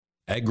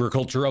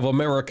Agriculture of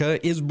America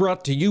is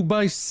brought to you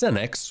by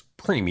Cenex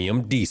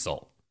Premium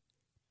Diesel.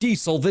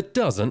 Diesel that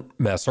doesn't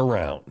mess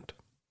around.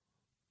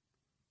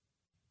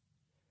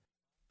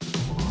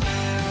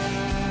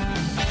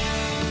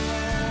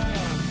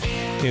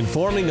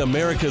 Informing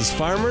America's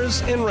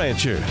farmers and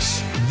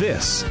ranchers.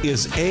 This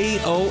is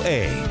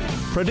AOA,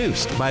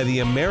 produced by the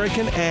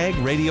American Ag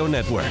Radio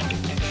Network.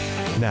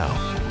 Now,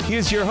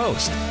 here's your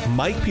host,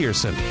 Mike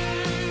Pearson.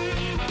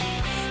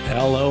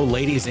 Hello,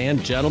 ladies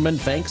and gentlemen.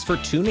 Thanks for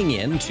tuning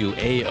in to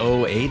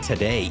AOA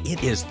today.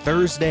 It is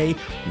Thursday,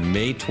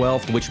 May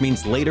 12th, which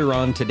means later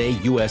on today,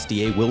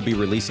 USDA will be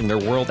releasing their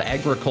World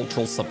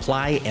Agricultural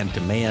Supply and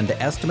Demand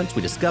Estimates.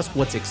 We discussed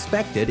what's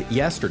expected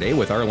yesterday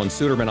with Arlen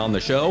Suderman on the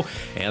show.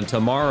 And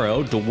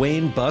tomorrow,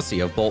 Dwayne Bussey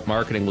of Bolt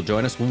Marketing will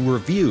join us. We'll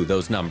review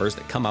those numbers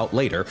that come out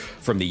later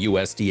from the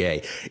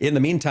USDA. In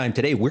the meantime,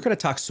 today, we're going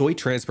to talk soy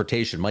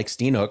transportation. Mike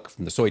Steenhoek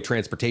from the Soy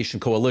Transportation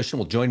Coalition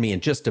will join me in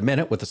just a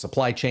minute with a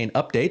supply chain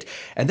update.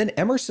 And then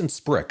Emerson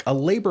Sprick, a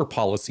labor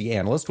policy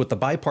analyst with the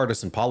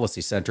Bipartisan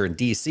Policy Center in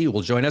D.C.,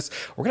 will join us.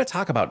 We're going to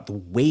talk about the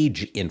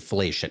wage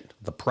inflation,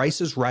 the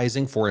prices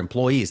rising for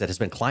employees that has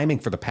been climbing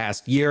for the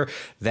past year.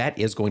 That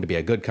is going to be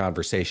a good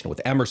conversation with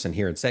Emerson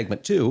here in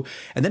segment 2.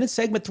 And then in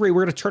segment 3,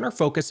 we're going to turn our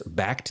focus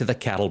back to the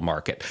cattle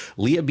market.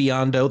 Lia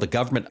Biondo, the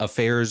government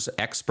affairs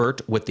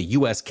expert with the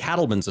U.S.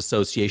 Cattlemen's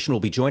Association, will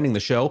be joining the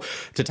show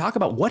to talk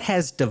about what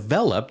has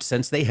developed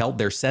since they held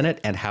their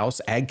Senate and House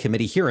Ag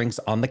Committee hearings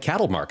on the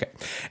cattle market.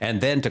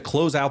 And then to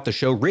close out the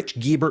show, Rich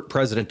Guebert,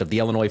 president of the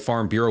Illinois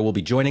Farm Bureau, will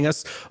be joining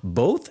us.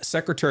 Both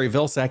Secretary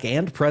Vilsack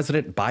and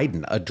President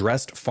Biden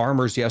addressed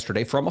farmers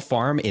yesterday from a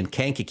farm in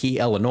Kankakee,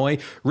 Illinois.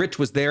 Rich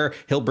was there.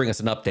 He'll bring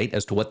us an update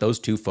as to what those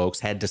two folks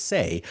had to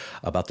say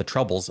about the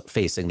troubles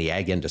facing the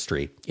ag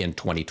industry in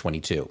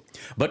 2022.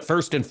 But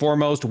first and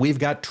foremost, we've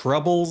got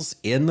troubles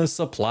in the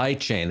supply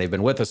chain. They've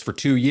been with us for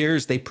 2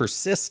 years. They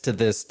persist to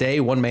this day.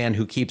 One man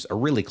who keeps a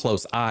really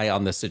close eye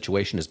on this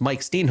situation is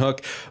Mike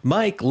Steenhoek.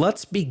 Mike,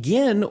 let's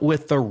begin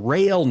with the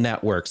rail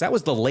networks. That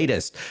was the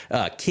latest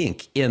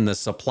kink in the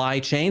supply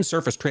chain.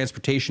 Surface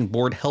Transportation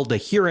Board held a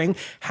hearing.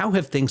 How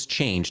have things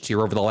changed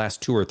here over the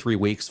last 2 or 3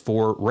 weeks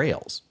for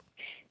rails?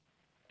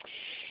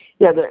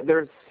 Yeah,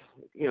 there's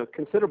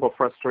considerable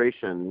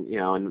frustration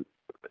and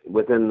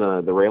within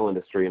the rail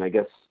industry, and I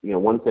guess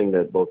one thing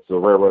that both the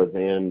railroads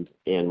and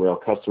rail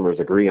customers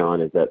agree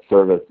on is that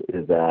service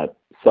is at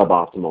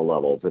suboptimal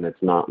levels, and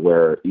it's not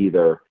where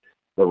either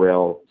the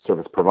rail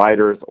service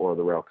providers or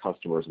the rail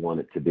customers want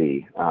it to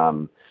be.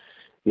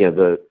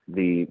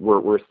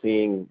 We're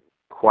seeing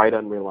quite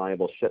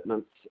unreliable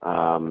shipments,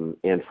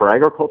 and for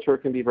agriculture, it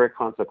can be very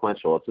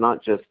consequential. It's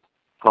not just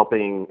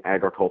helping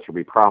agriculture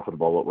be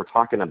profitable, but we're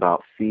talking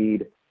about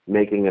feed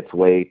making its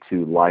way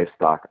to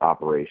livestock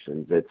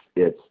operations. It's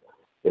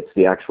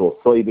the actual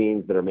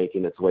soybeans that are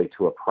making its way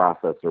to a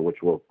processor,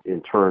 which will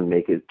in turn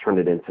turn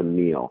it into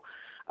meal.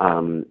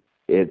 And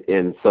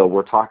so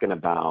we're talking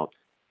about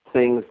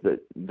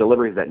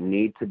deliveries that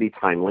need to be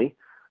timely,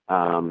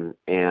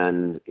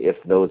 and if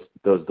those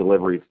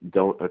deliveries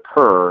don't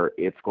occur,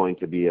 it's going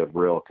to be of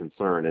real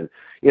concern. And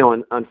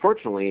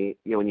unfortunately,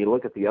 when you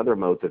look at the other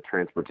modes of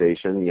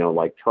transportation,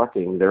 like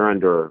trucking,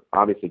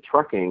 obviously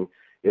trucking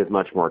is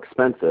much more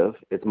expensive.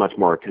 It's much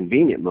more a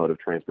convenient mode of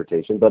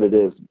transportation, but it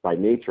is by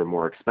nature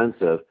more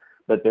expensive.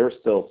 But they're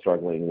still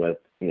struggling with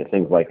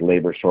things like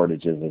labor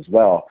shortages as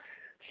well.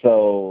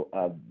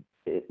 So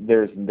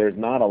there's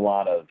not a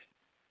lot of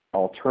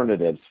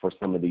alternatives for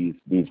some of these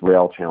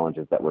rail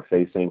challenges that we're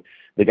facing.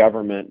 The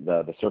government,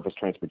 the Surface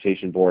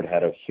Transportation Board,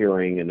 had a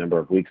hearing a number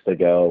of weeks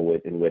ago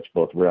in which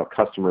both rail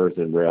customers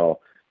and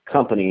rail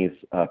companies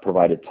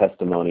provided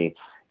testimony.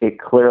 It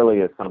clearly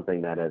is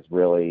something that has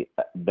really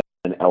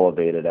been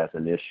elevated as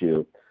an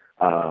issue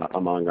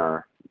among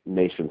our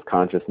nation's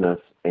consciousness,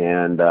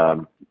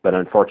 but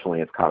unfortunately,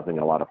 it's causing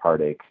a lot of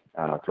heartache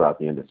throughout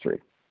the industry.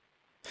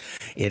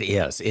 It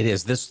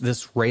is.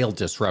 This rail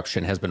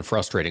disruption has been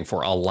frustrating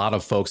for a lot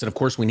of folks. And of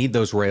course, we need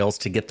those rails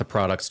to get the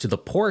products to the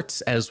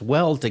ports as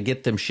well, to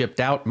get them shipped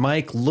out.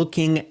 Mike,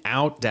 looking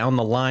out down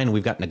the line,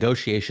 we've got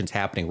negotiations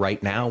happening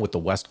right now with the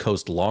West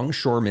Coast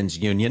Longshoremen's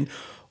Union.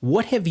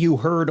 What have you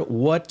heard?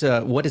 What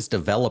is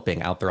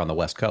developing out there on the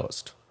West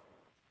Coast?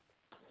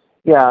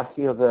 Yeah,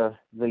 the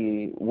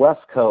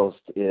West Coast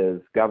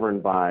is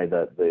governed by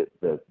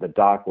the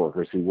dock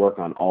workers who work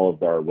on all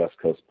of our West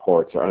Coast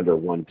ports are under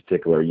one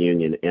particular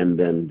union, and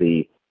then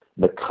the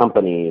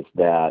companies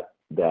that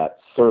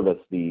service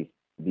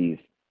these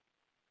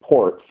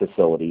port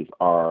facilities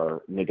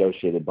are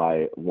negotiated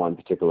by one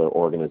particular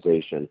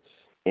organization,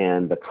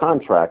 and the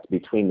contract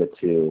between the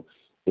two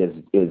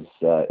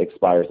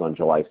expires on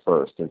July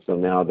 1st, and so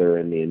now they're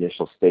in the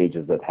initial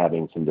stages of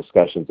having some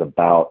discussions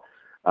about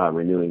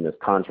renewing this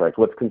contract.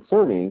 What's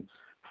concerning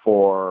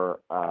for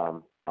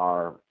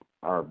our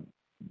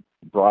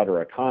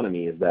broader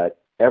economy is that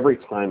every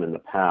time in the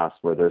past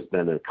where there's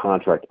been a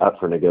contract up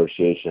for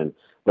negotiation,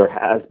 there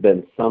has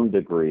been some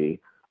degree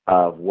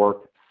of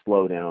work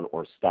slowdown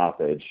or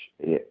stoppage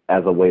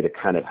as a way to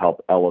kind of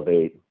help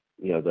elevate,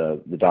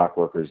 the dock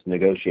workers'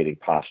 negotiating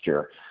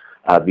posture.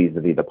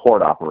 vis-a-vis the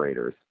port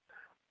operators.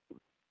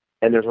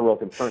 And there's a real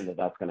concern that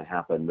that's going to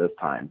happen this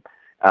time.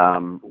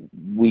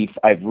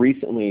 I've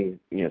recently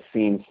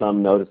seen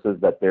some notices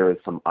that there is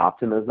some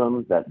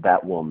optimism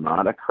that will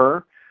not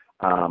occur.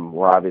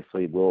 Where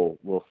obviously we'll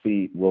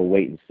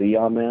wait and see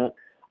on that.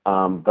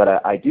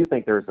 But I do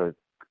think there's a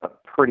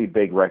pretty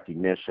big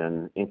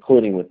recognition,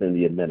 including within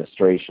the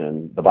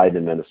administration, the Biden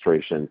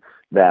administration,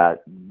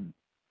 that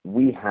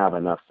we have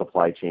enough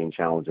supply chain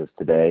challenges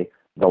today.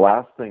 The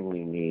last thing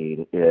we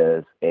need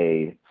is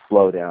a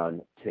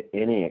slowdown to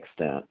any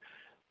extent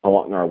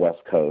along our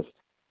West Coast,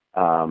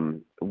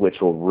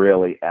 which will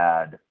really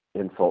add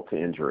insult to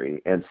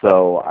injury. And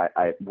so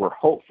we're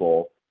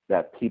hopeful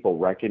that people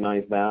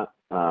recognize that,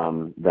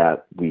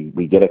 that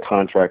we get a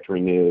contract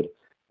renewed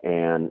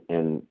and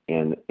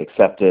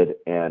accepted,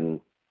 and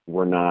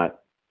we're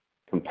not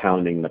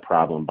compounding the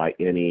problem by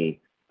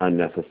any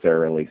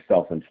unnecessarily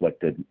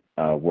self-inflicted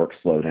work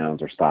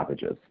slowdowns or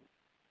stoppages.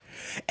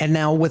 And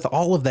now, with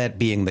all of that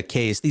being the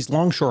case, these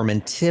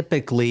longshoremen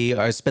typically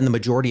spend the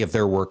majority of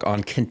their work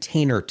on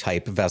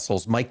container-type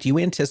vessels. Mike, do you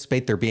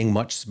anticipate there being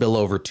much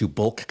spillover to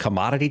bulk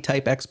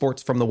commodity-type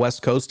exports from the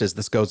West Coast as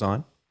this goes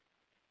on?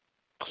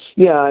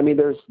 Yeah, I mean,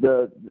 there's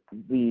the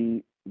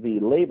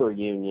labor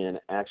union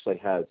actually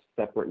has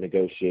separate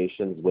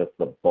negotiations with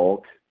the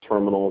bulk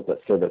terminals that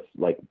service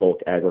like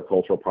bulk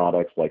agricultural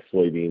products like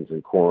soybeans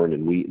and corn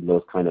and wheat and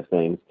those kind of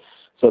things.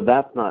 So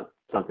that's not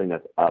something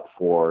that's up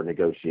for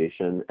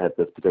negotiation at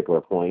this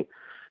particular point.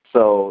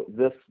 So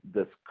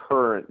this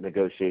current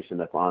negotiation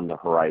that's on the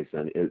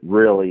horizon, it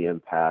really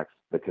impacts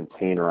the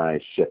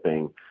containerized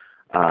shipping,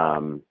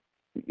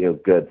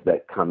 goods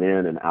that come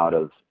in and out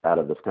of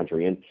this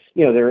country. And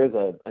there is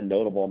a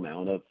notable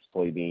amount of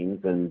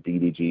soybeans and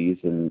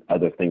DDGs and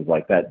other things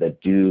like that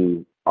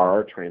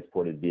are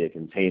transported via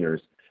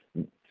containers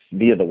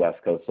via the West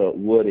Coast. So it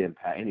would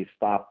impact, any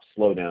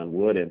slowdown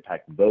would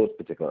impact those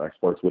particular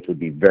exports, which would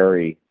be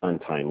very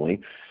untimely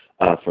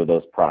for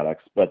those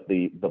products. But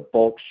the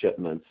bulk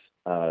shipments,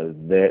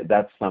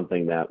 that's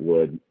something that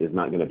is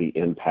not going to be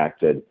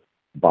impacted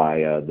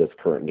by this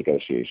current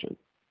negotiation.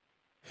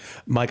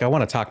 Mike, I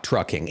want to talk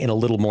trucking in a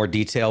little more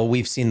detail.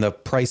 We've seen the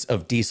price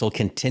of diesel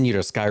continue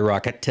to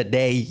skyrocket.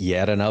 Today,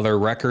 yet another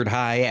record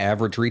high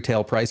average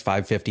retail price,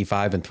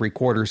 $5.55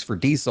 3/4 for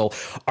diesel.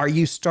 Are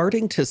you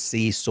starting to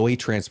see soy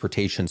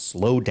transportation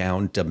slow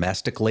down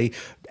domestically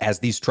as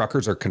these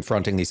truckers are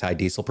confronting these high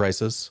diesel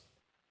prices?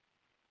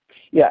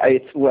 Yeah,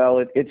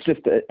 it's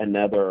just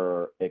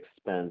another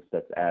expense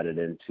that's added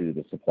into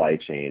the supply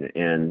chain.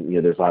 And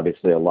there's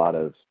obviously a lot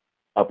of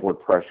upward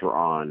pressure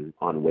on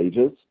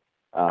wages.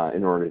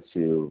 In order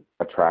to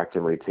attract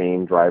and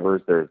retain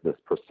drivers. There's this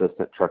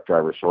persistent truck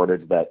driver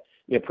shortage that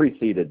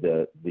preceded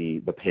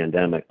the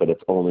pandemic, but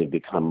it's only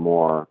become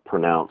more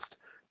pronounced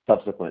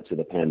subsequent to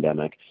the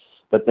pandemic.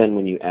 But then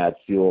when you add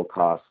fuel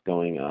costs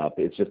going up,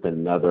 it's just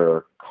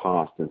another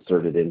cost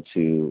inserted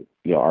into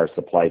our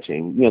supply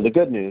chain. The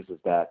good news is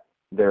that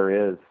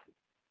there is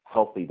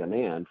healthy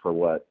demand for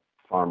what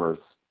farmers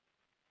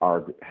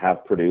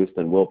have produced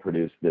and will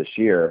produce this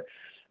year.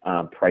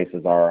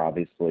 Prices are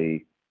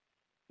obviously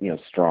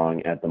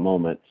strong at the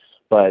moment.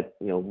 But,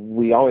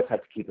 we always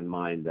have to keep in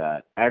mind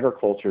that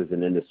agriculture is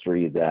an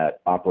industry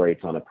that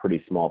operates on a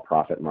pretty small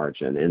profit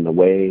margin. And the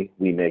way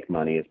we make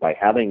money is by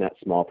having that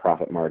small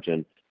profit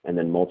margin and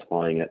then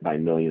multiplying it by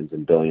millions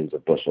and billions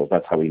of bushels.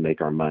 That's how we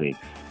make our money.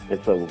 And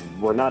so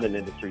we're not an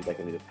industry that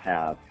can just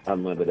have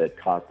unlimited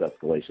cost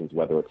escalations,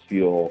 whether it's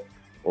fuel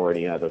or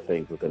any other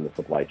things within the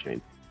supply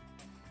chain.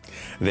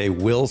 They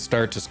will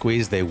start to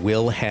squeeze. They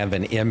will have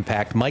an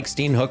impact. Mike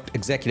Steenhoek,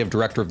 Executive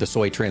Director of the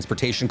Soy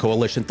Transportation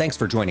Coalition, thanks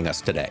for joining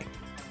us today.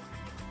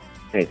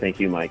 Hey, thank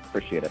you, Mike.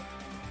 Appreciate it.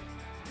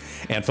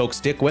 And folks,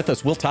 stick with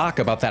us. We'll talk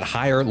about that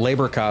higher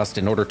labor cost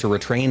in order to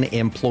retrain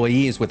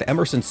employees with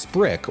Emerson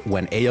Sprick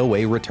when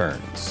AOA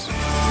returns.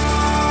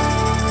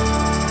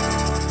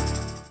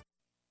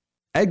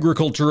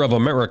 Agriculture of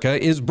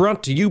America is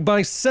brought to you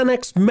by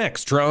Cenex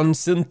Maxtron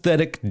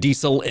Synthetic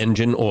Diesel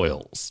Engine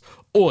Oils.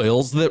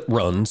 Oils that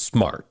run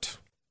smart.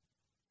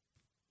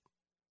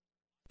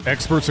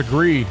 Experts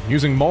agree,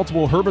 using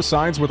multiple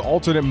herbicides with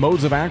alternate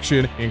modes of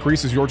action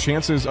increases your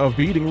chances of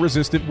beating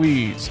resistant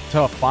weeds.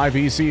 Tough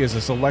 5EC is a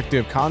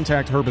selective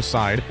contact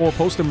herbicide for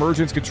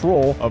post-emergence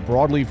control of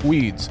broadleaf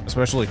weeds,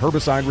 especially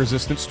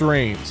herbicide-resistant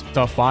strains.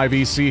 Tough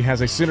 5EC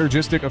has a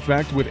synergistic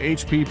effect with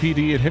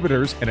HPPD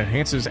inhibitors and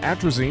enhances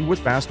atrazine with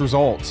fast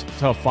results.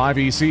 Tough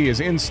 5EC is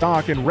in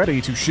stock and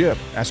ready to ship.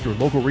 Ask your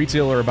local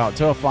retailer about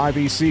Tough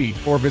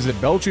 5EC or visit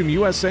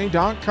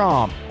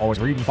BelgiumUSA.com. Always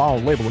read and follow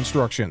label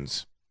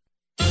instructions.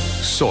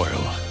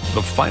 Soil,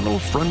 the final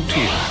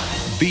frontier.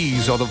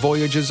 These are the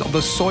voyages of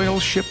the Soil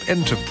Ship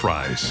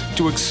Enterprise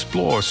to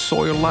explore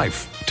soil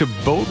life, to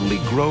boldly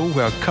grow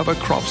where cover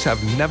crops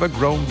have never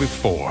grown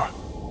before.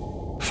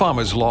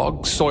 Farmer's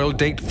Log, soil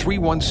date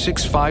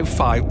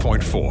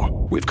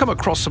 31655.4. We've come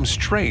across some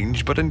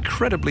strange but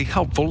incredibly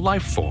helpful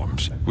life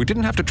forms. We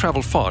didn't have to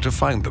travel far to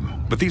find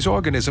them, but these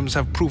organisms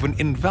have proven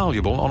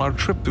invaluable on our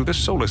trip through the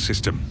solar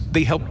system.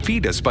 They help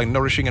feed us by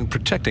nourishing and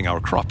protecting our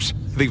crops.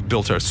 They've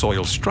built our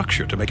soil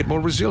structure to make it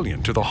more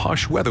resilient to the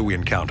harsh weather we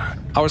encounter.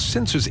 Our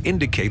sensors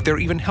indicate they're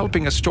even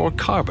helping us store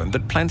carbon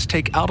that plants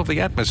take out of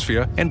the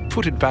atmosphere and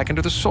put it back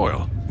into the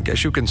soil.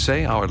 Guess you can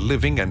say our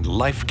living and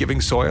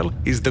life-giving soil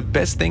is the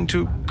best thing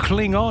to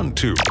cling on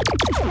to.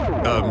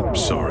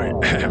 Sorry.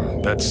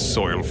 That's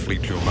soil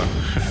fleet humor.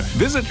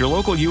 Visit your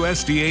local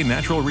USDA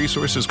Natural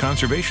Resources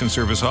Conservation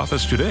Service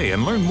office today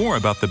and learn more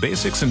about the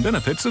basics and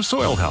benefits of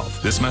soil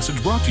health. This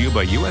message brought to you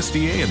by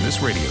USDA and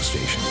this radio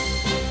station.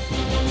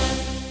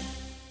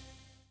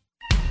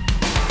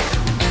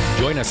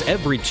 Join us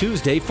every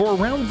Tuesday for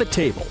Around the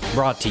Table,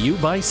 brought to you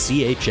by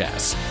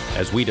CHS,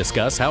 as we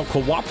discuss how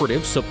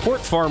cooperatives support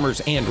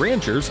farmers and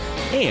ranchers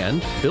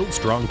and build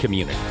strong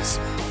communities.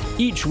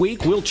 Each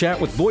week, we'll chat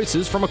with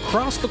voices from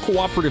across the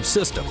cooperative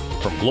system.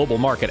 From global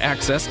market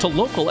access to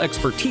local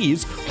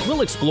expertise,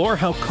 we'll explore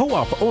how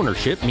co-op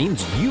ownership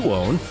means you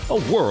own a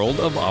world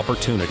of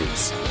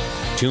opportunities.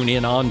 Tune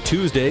in on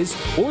Tuesdays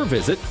or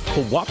visit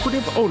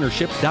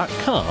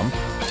cooperativeownership.com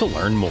to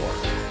learn more.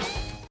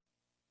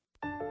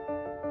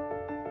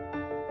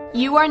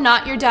 You are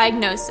not your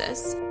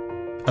diagnosis.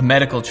 A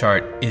medical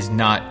chart is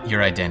not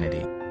your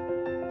identity.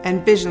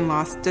 And vision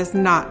loss does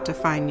not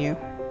define you.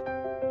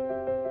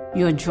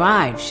 Your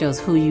drive shows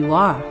who you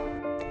are.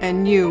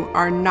 And you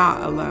are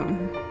not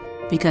alone.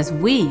 Because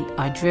we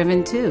are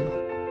driven too.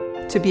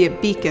 To be a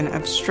beacon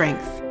of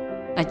strength.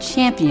 A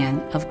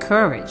champion of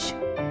courage.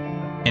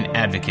 An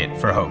advocate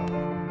for hope.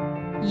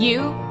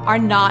 You are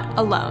not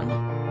alone.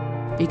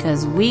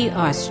 Because we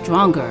are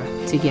stronger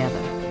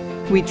together.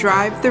 We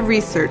drive the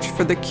research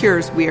for the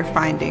cures we are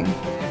finding.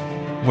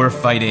 We're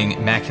fighting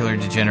macular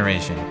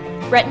degeneration,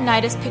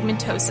 retinitis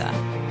pigmentosa,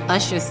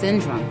 Usher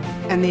syndrome,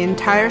 and the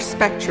entire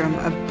spectrum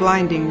of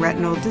blinding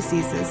retinal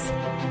diseases.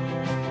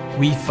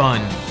 We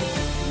fund.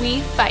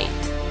 We fight.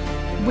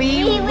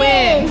 We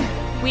win.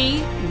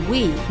 We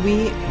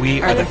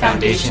are the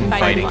Foundation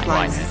Fighting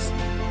Blindness.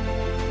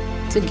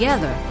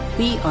 Together,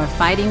 we are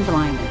fighting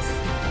blindness.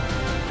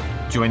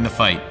 Join the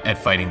fight at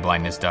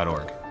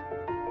fightingblindness.org.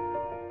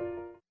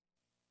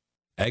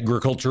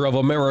 Agriculture of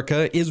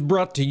America is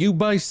brought to you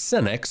by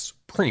Cenex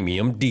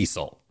Premium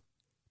Diesel.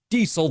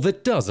 Diesel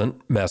that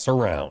doesn't mess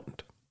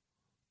around.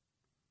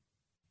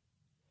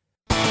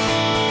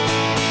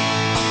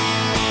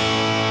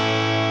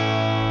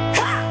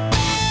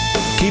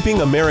 Keeping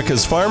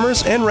America's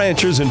farmers and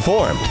ranchers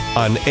informed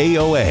on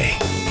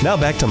AOA. Now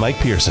back to Mike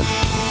Pearson.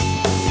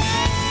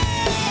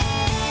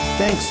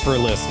 Thanks for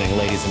listening,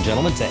 ladies and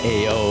gentlemen, to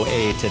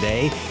AOA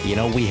Today. You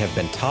know, we have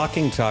been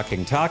talking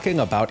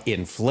about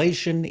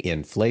inflation,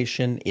 and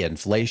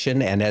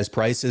as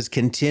prices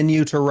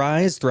continue to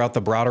rise throughout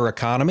the broader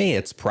economy,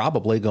 it's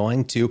probably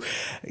going to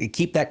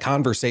keep that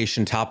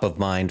conversation top of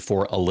mind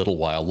for a little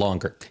while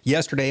longer.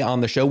 Yesterday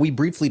on the show, we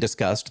briefly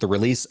discussed the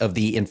release of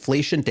the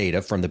inflation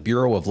data from the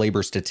Bureau of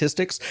Labor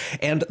Statistics,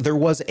 and there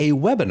was a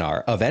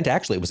webinar event,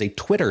 actually it was a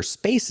Twitter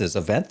Spaces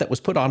event that was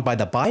put on by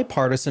the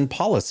Bipartisan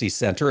Policy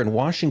Center in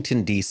Washington,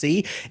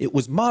 D.C. It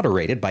was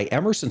moderated by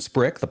Emerson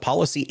Sprick, the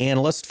policy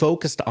analyst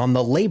focused on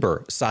the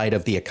labor side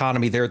of the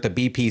economy there at the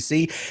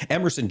BPC.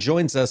 Emerson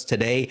joins us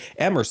today.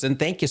 Emerson,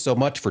 thank you so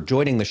much for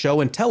joining the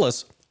show, and tell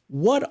us,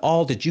 what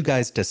all did you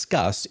guys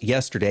discuss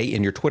yesterday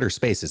in your Twitter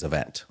Spaces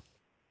event?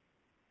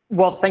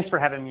 Well, thanks for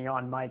having me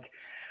on, Mike.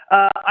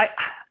 I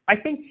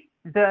think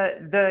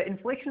the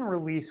inflation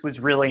release was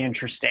really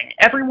interesting.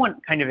 Everyone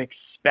kind of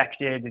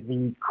expected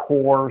the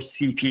core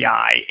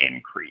CPI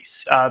increase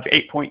of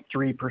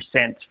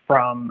 8.3%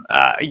 from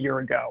a year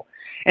ago.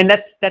 And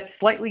that's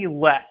slightly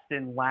less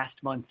than last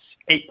month's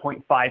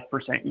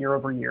 8.5%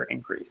 year-over-year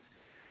increase.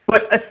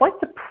 But a slight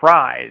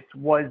surprise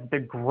was the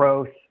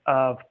growth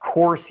of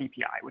core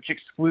CPI, which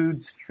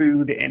excludes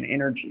food and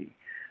energy.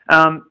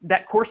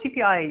 That core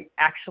CPI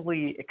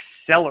actually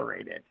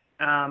accelerated,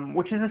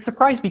 which is a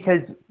surprise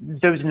because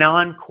those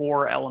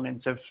non-core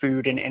elements of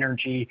food and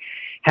energy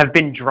have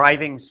been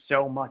driving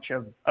so much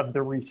of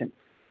the recent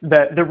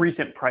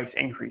price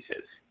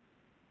increases.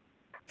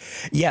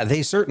 Yeah,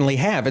 they certainly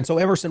have. And so,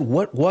 Emerson,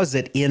 what was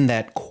it in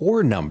that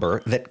core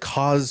number that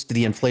caused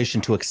the inflation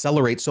to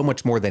accelerate so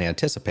much more than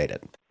anticipated?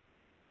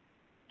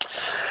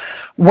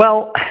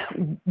 Well,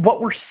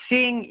 what we're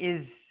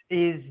seeing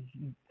is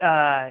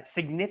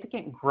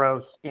significant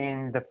growth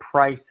in the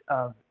price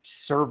of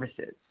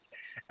services.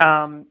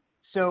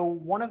 So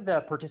one of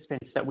the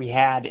participants that we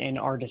had in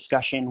our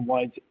discussion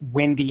was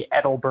Wendy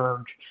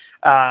Edelberg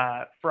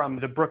from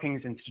the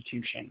Brookings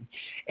Institution.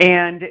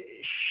 And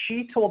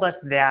she told us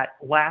that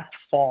last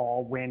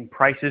fall, when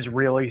prices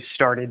really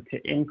started to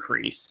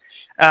increase,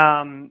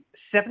 75%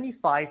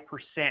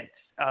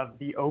 of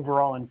the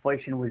overall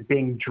inflation was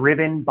being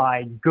driven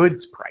by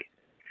goods prices.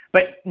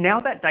 But now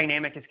that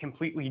dynamic is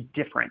completely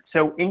different.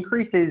 So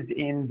increases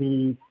in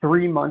the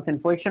 3-month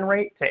inflation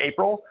rate to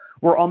April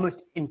were almost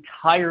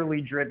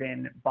entirely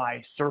driven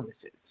by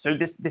services. So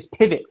this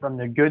pivot from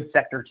the goods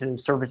sector to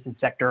the services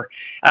sector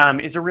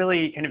is a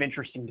really kind of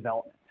interesting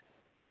development.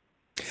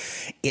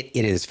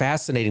 It is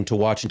fascinating to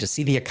watch and to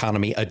see the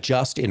economy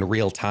adjust in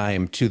real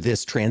time to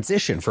this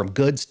transition from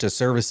goods to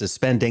services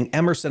spending.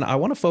 Emerson, I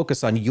want to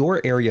focus on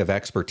your area of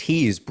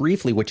expertise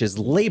briefly, which is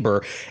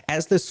labor.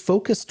 As this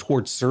focus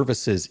towards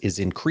services is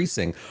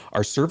increasing,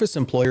 are service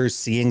employers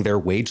seeing their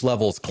wage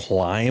levels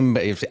climb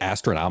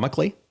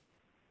astronomically?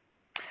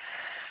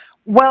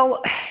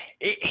 Well,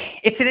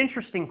 it's an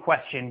interesting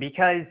question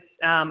because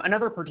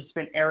another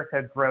participant,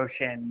 Erica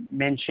Groshin,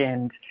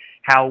 mentioned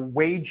how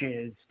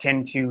wages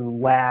tend to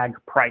lag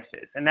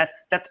prices, and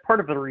that's part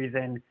of the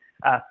reason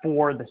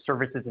for the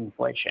services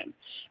inflation.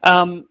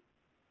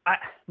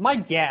 My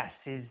guess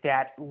is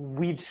that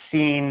we've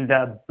seen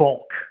the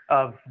bulk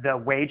of the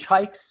wage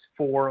hikes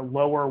for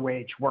lower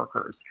wage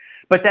workers,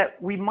 but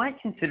that we might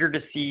consider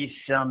to see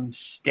some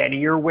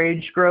steadier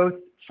wage growth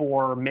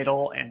for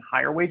middle and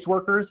higher wage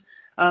workers,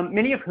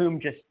 many of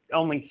whom just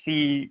only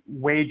see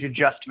wage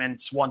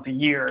adjustments once a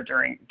year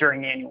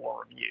during annual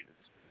reviews.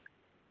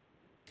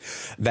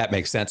 That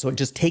makes sense. So it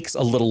just takes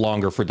a little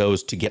longer for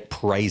those to get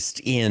priced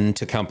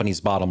into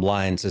companies' bottom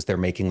lines as they're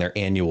making their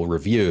annual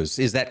reviews.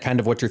 Is that kind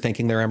of what you're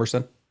thinking there,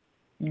 Emerson?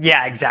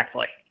 Yeah,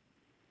 exactly.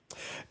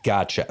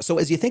 Gotcha. So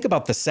as you think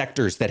about the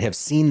sectors that have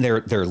seen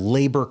their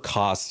labor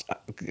costs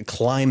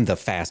climb the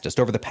fastest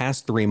over the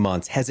past 3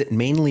 months, has it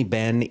mainly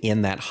been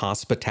in that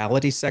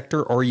hospitality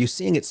sector, or are you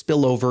seeing it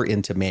spill over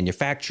into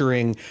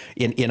manufacturing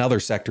in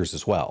other sectors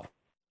as well?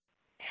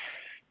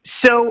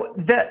 So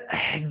the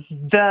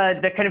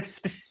kind of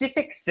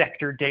specific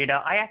sector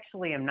data, I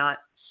actually am not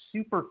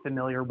super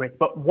familiar with,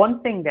 but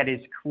one thing that is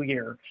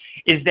clear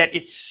is that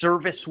it's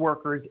service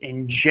workers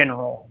in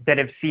general that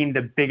have seen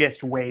the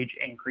biggest wage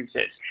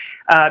increases.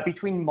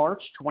 Between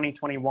March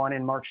 2021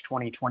 and March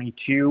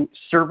 2022,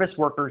 service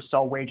workers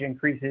saw wage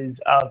increases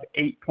of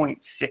 8.6%,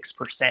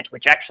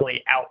 which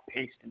actually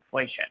outpaced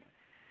inflation.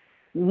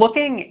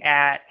 Looking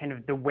at kind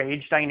of the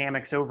wage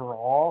dynamics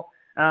overall,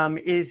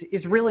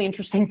 is really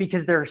interesting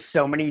because there are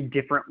so many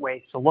different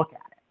ways to look at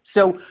it.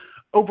 So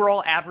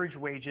overall average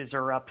wages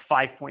are up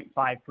 5.5%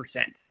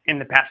 in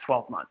the past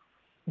 12 months.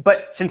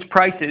 But since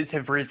prices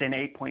have risen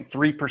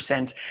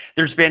 8.3%,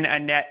 there's been a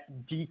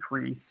net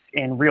decrease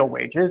in real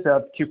wages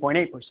of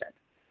 2.8%.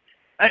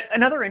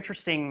 Another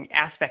interesting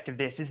aspect of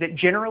this is that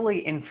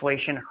generally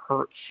inflation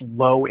hurts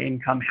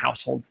low-income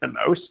households the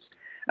most.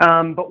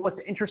 But what's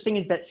interesting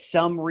is that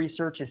some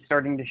research is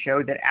starting to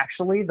show that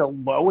actually the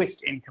lowest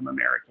income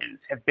Americans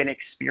have been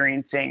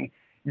experiencing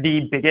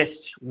the biggest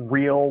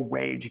real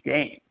wage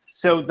gains.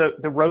 So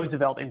the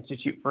Roosevelt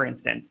Institute, for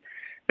instance,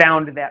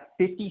 found that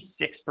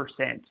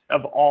 56%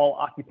 of all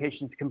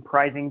occupations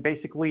comprising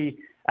basically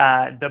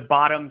the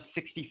bottom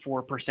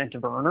 64%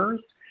 of earners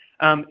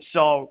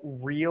saw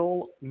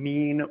real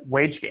mean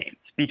wage gains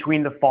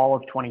between the fall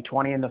of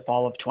 2020 and the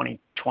fall of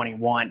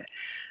 2021.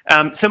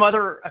 Some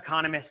other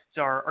economists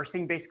are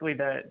seeing basically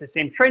the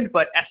same trend,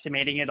 but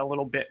estimating it a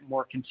little bit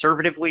more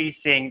conservatively,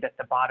 saying that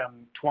the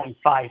bottom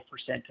 25%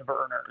 of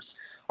earners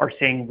are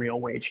seeing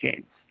real wage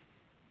gains.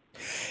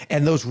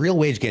 And those real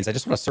wage gains, I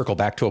just want to circle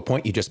back to a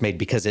point you just made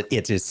because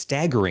it is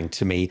staggering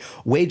to me.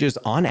 Wages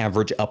on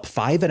average up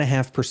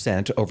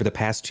 5.5% over the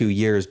past 2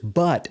 years,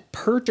 but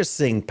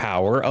purchasing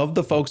power of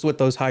the folks with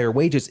those higher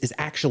wages is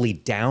actually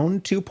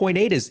down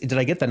 2.8. Did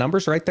I get the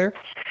numbers right there?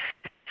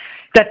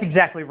 That's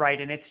exactly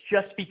right. And it's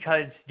just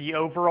because the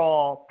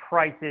overall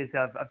prices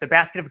of the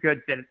basket of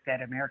goods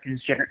that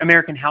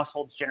American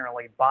households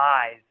generally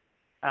buy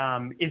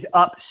is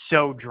up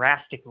so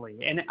drastically.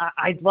 And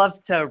I'd love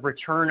to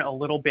return a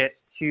little bit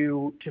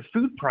to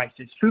food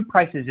prices. Food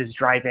prices is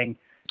driving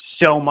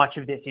so much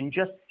of this, and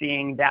just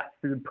seeing that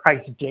food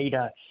price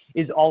data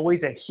is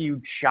always a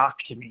huge shock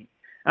to me.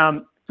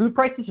 Food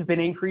prices have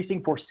been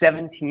increasing for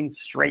 17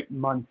 straight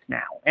months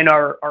now and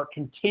are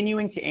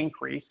continuing to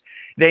increase.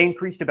 They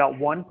increased about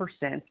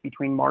 1%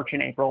 between March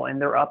and April,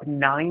 and they're up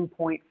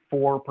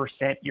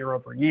 9.4% year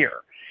over year.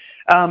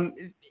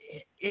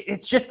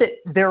 It's just that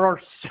there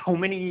are so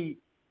many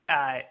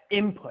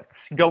inputs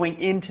going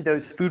into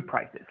those food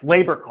prices: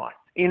 labor costs,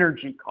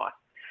 energy costs,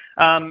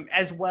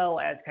 as well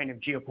as kind of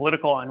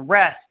geopolitical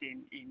unrest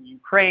in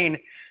Ukraine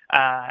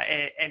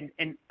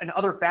and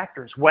other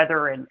factors,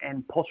 weather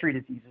and poultry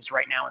diseases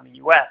right now in the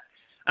U.S.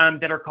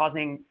 That are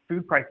causing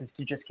food prices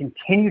to just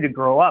continue to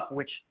go up,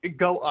 which is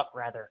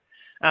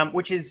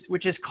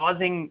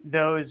causing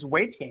those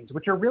wage gains,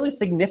 which are really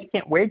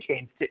significant wage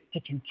gains, to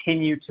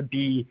continue to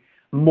be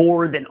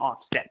more than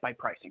offset by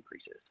price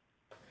increases.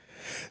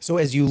 So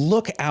as you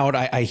look out,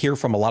 I hear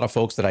from a lot of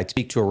folks that I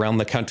speak to around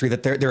the country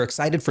that they're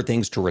excited for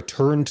things to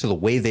return to the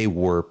way they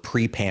were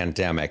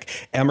pre-pandemic.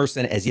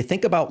 Emerson, as you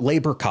think about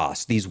labor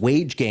costs, these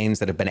wage gains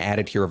that have been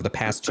added here over the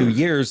past 2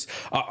 years,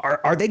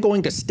 are they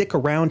going to stick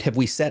around? Have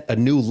we set a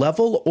new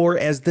level? Or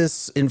as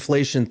this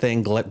inflation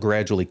thing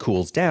gradually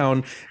cools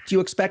down, do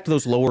you expect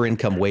those lower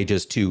income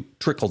wages to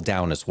trickle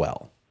down as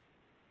well?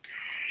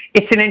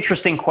 It's an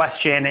interesting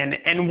question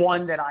and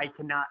one that I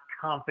cannot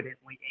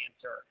confidently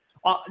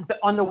answer.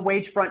 On the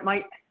wage front,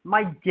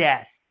 my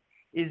guess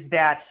is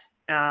that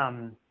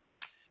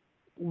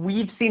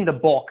we've seen the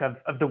bulk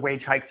of the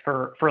wage hikes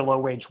for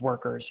low-wage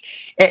workers,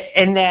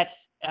 and that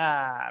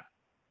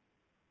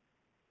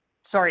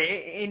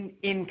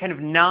in kind of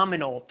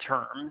nominal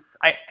terms,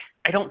 I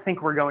don't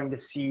think we're going to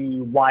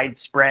see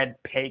widespread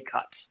pay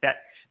cuts.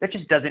 That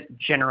just doesn't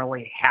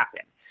generally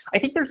happen. I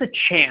think there's a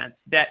chance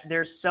that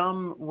there's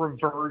some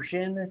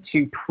reversion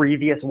to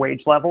previous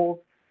wage levels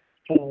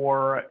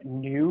for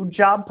new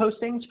job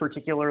postings,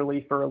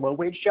 particularly for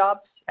low-wage jobs,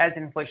 as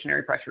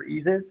inflationary pressure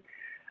eases.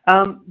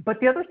 But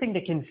the other thing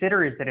to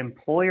consider is that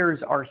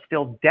employers are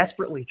still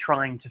desperately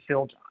trying to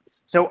fill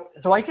jobs.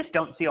 So I just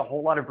don't see a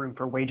whole lot of room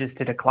for wages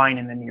to decline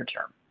in the near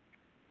term.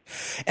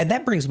 And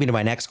that brings me to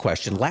my next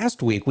question.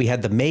 Last week, we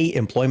had the May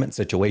employment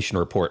situation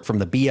report from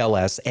the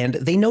BLS, and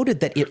they noted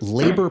that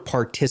labor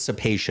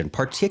participation,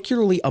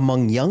 particularly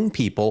among young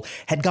people,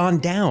 had gone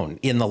down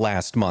in the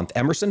last month.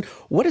 Emerson,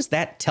 what does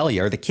that tell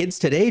you? Are the kids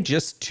today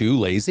just too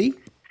lazy?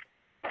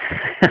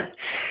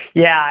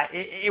 Yeah,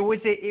 it was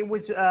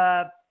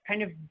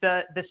kind of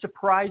the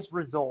surprise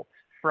result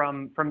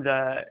from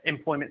the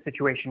employment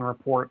situation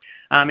report,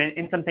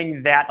 and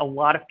something that a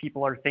lot of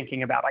people are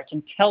thinking about. I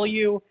can tell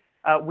you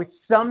with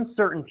some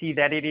certainty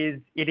that it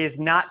is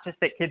not just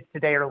that kids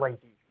today are lazy.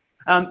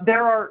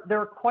 There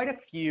are quite a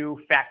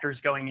few factors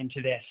going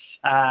into this,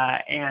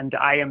 and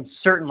I am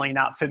certainly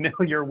not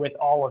familiar with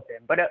all of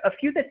them, but a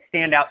few that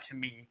stand out to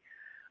me.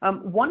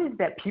 One is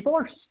that people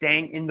are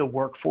staying in the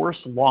workforce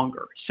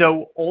longer.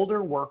 So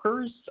older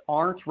workers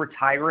aren't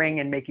retiring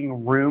and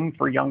making room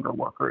for younger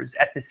workers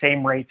at the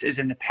same rates as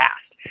in the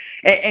past.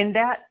 And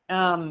that,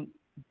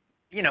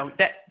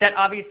 that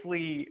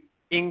obviously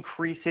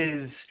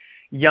increases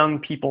young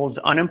people's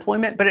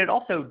unemployment, but it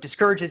also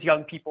discourages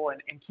young people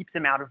and keeps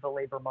them out of the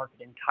labor market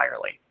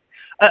entirely.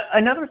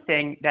 Another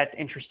thing that's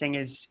interesting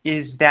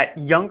is that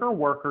younger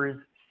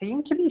workers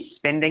seem to be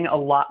spending a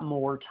lot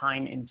more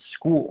time in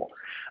school.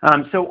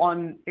 So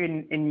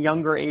in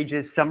younger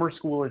ages, summer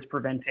school is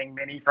preventing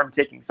many from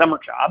taking summer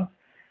jobs,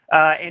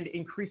 and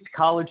increased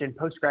college and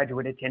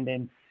postgraduate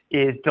attendance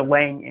is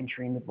delaying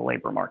entry into the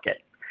labor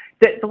market.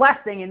 The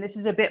last thing, and this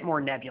is a bit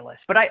more nebulous,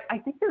 but I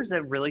think there's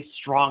a really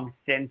strong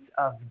sense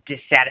of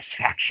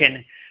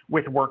dissatisfaction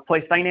with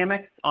workplace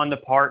dynamics on the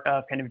part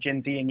of kind of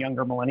Gen Z and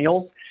younger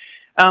millennials.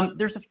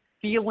 There's a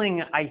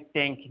feeling, I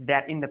think,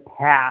 that in the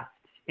past,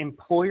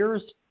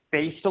 employers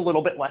faced a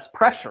little bit less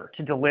pressure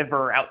to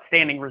deliver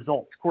outstanding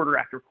results quarter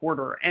after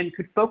quarter and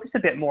could focus a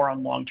bit more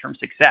on long-term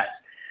success.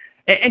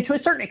 And to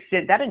a certain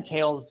extent, that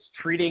entails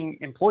treating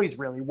employees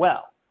really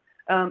well.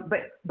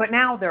 But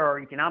now there are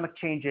economic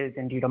changes,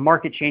 and due to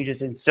market changes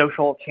and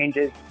social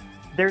changes,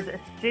 there's a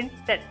sense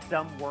that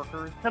some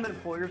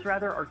employers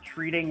are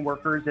treating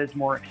workers as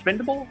more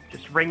expendable,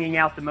 just wringing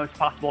out the most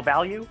possible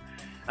value.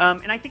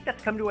 And I think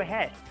that's come to a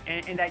head,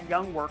 and that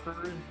young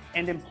workers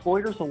and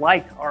employers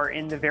alike are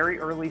in the very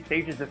early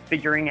stages of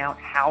figuring out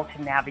how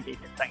to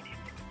navigate this dynamic.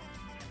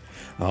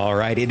 All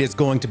right, it is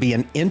going to be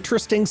an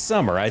interesting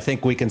summer, I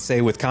think we can say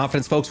with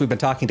confidence. Folks, we've been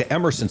talking to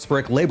Emerson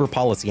Sprick, Labor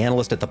Policy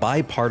Analyst at the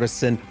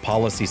Bipartisan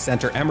Policy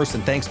Center.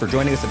 Emerson, thanks for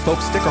joining us. And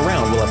folks, stick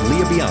around. We'll have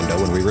Lia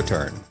Biondo when we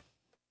return.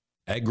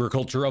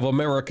 Agriculture of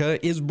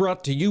America is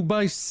brought to you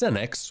by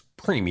Cenex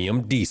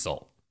Premium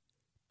Diesel.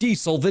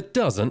 Diesel that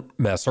doesn't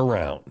mess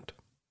around.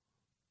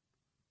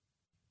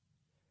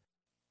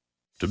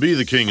 To be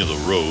the king of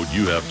the road,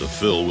 you have to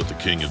fill with the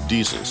king of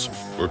diesels.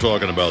 We're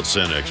talking about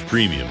Cenex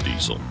Premium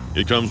Diesel.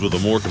 It comes with a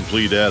more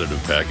complete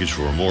additive package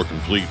for a more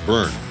complete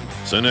burn.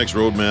 Cenex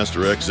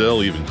Roadmaster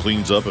XL even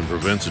cleans up and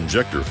prevents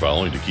injector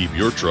fouling to keep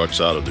your trucks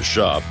out of the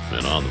shop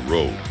and on the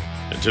road.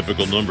 And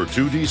typical number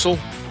 2 diesel?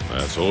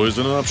 That's always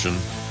an option.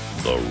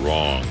 The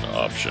wrong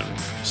option.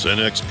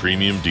 Cenex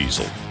Premium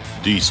Diesel.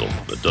 Diesel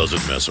that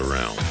doesn't mess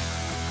around.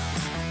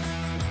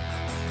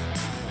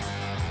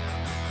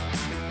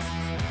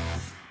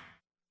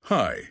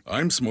 Hi,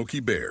 I'm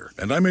Smokey Bear,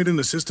 and I made an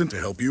assistant to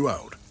help you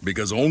out,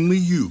 because only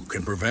you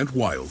can prevent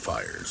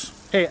wildfires.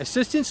 Hey,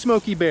 Assistant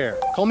Smokey Bear,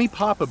 call me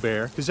Papa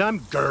Bear, because I'm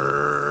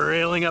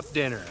grilling up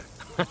dinner.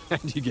 Do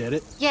you get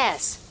it?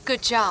 Yes,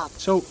 good job.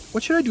 So,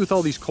 what should I do with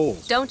all these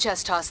coals? Don't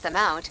just toss them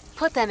out.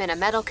 Put them in a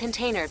metal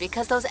container,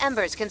 because those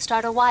embers can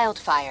start a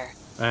wildfire.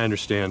 I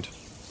understand.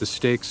 The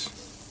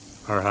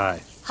stakes are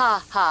high.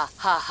 Ha, ha,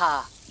 ha,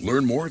 ha.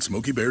 Learn more at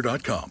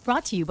SmokeyBear.com.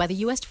 Brought to you by the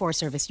U.S. Forest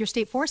Service, your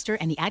state forester,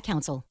 and the Ad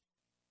Council.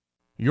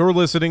 You're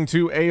listening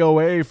to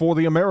AOA for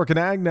the American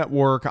Ag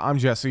Network. I'm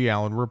Jesse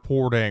Allen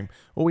reporting.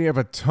 Well, we have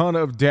a ton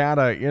of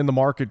data in the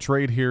market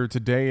trade here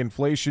today.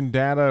 Inflation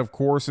data, of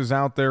course, is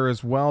out there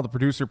as well. The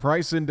producer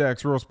price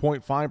index rose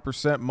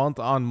 0.5% month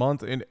on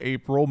month in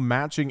April,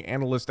 matching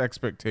analyst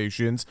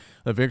expectations.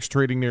 The VIX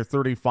trading near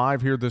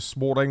 35 here this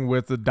morning,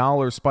 with the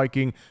dollar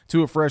spiking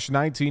to a fresh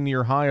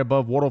 19-year high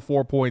above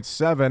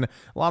 104.7.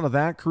 A lot of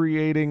that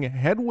creating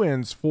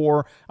headwinds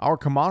for our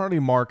commodity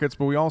markets,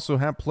 but we also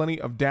have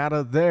plenty of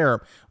data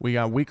there. We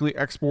got weekly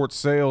export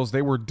sales.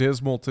 They were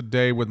dismal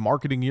today, with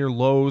marketing year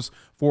lows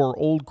for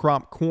old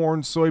crop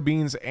corn,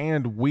 soybeans,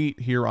 and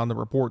wheat here on the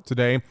report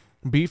today.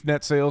 Beef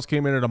net sales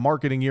came in at a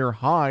marketing year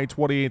high,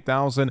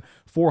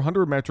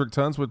 28,400 metric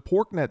tons, with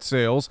pork net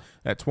sales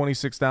at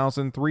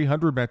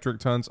 26,300 metric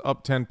tons,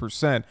 up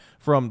 10%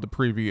 from the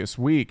previous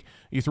week.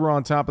 You throw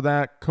on top of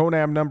that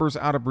CONAB numbers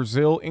out of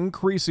Brazil,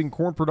 increasing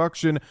corn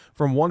production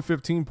from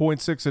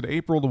 115.6 in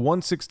April to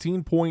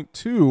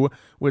 116.2,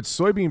 with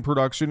soybean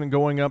production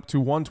going up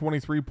to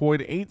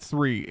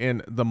 123.83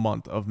 in the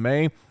month of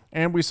May.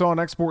 And we saw an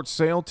export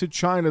sale to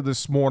China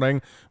this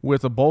morning,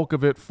 with a bulk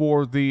of it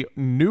for the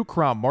new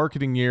crop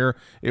marketing year.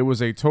 It was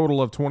a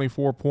total of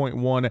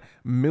 24.1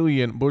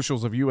 million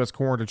bushels of U.S.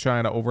 corn to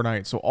China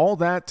overnight. So all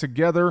that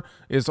together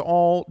is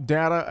all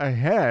data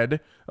ahead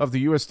of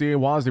the USDA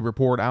WASDE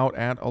report out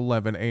at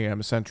 11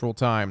 a.m. Central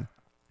Time.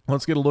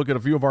 Let's get a look at a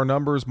few of our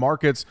numbers.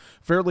 Markets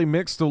fairly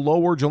mixed to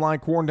lower. July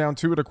corn down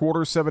 2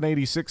 1/4,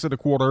 7.86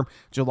 1/4.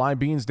 July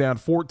beans down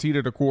 14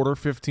 1/4,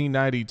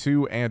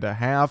 15.92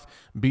 1/2.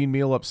 Bean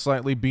meal up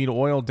slightly. Bean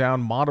oil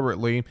down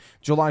moderately.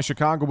 July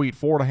Chicago wheat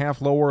 4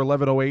 1/2 lower,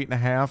 11.08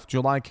 1/2.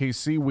 July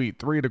KC wheat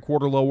 3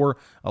 1/4 lower,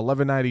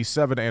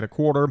 11.97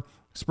 1/4.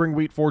 Spring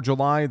wheat for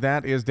July,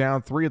 that is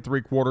down 3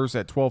 3/4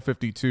 at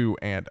 12.52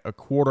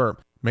 1/4.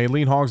 May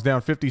lean hogs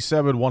down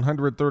 57,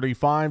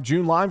 135.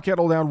 June live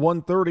cattle down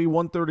 130,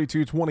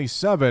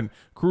 132.27.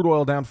 Crude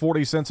oil down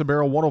 40 cents a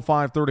barrel,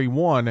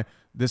 105.31.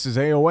 This is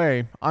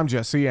AOA. I'm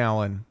Jesse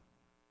Allen.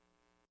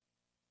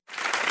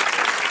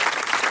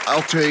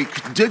 I'll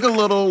take dig a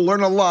little,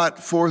 learn a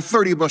lot for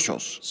 30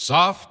 bushels.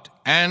 Soft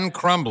and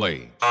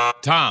crumbly.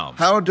 Tom.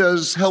 How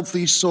does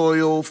healthy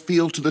soil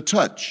feel to the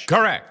touch?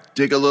 Correct.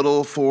 Dig a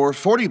little for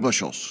 40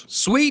 bushels.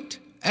 Sweet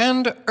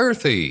and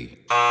earthy.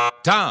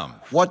 Tom.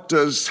 What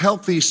does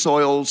healthy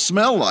soil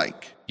smell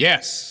like?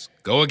 Yes.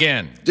 Go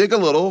again. Dig a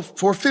little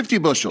for 50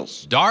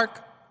 bushels.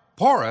 Dark,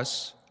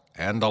 porous,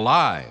 and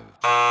alive.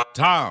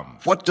 Tom.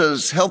 What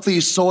does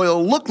healthy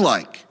soil look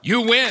like?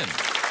 You win.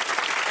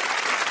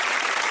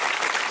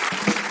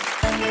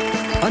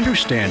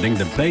 Understanding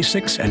the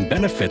basics and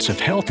benefits of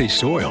healthy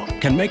soil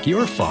can make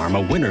your farm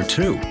a winner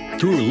too,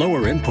 through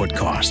lower input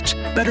costs,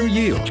 better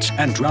yields,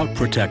 and drought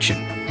protection,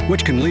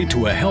 which can lead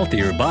to a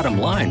healthier bottom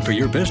line for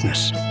your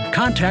business.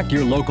 Contact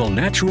your local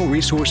Natural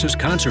Resources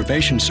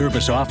Conservation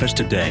Service office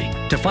today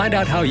to find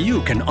out how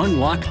you can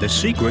unlock the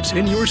secrets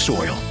in your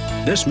soil.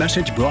 This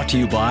message brought to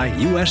you by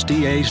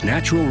USDA's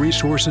Natural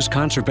Resources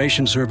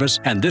Conservation Service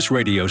and this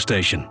radio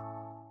station.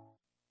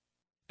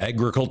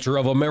 Agriculture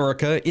of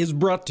America is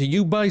brought to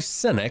you by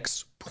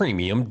Cenex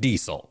Premium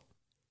Diesel.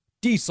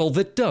 Diesel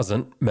that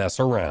doesn't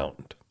mess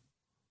around.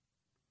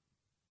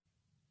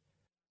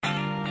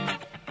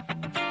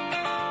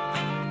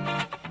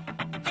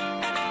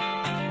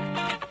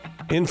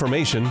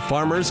 Information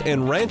farmers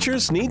and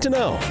ranchers need to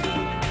know.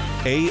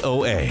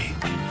 AOA.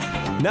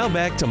 Now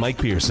back to Mike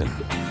Pearson.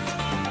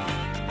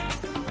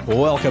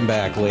 Welcome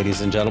back,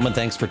 ladies and gentlemen.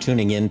 Thanks for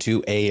tuning in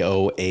to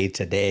AOA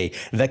today.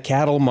 The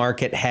cattle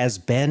market has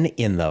been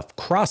in the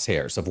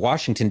crosshairs of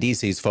Washington,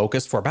 D.C.'s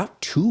focus for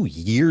about 2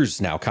 years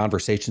now.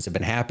 Conversations have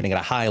been happening at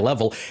a high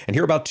level. And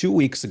here about 2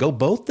 weeks ago,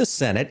 both the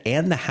Senate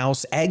and the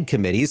House Ag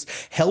Committees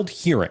held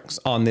hearings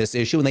on this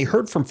issue. And they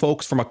heard from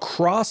folks from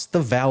across the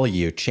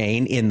value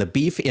chain in the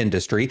beef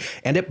industry.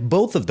 And at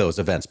both of those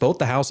events, both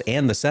the House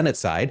and the Senate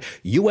side,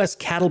 U.S.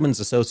 Cattlemen's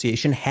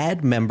Association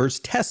had members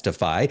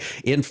testify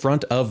in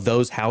front of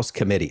those House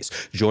committees.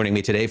 Joining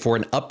me today for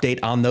an update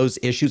on those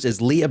issues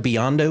is Lia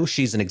Biondo.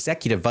 She's an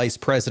Executive Vice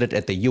President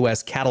at the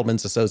U.S.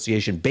 Cattlemen's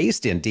Association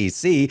based in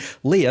D.C.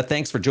 Lia,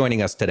 thanks for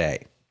joining us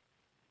today.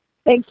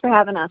 Thanks for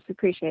having us.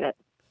 Appreciate it.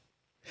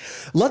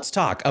 Let's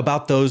talk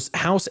about those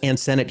House and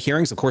Senate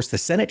hearings. Of course, the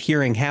Senate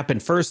hearing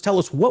happened first. Tell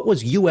us, what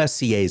was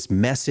USCA's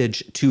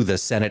message to the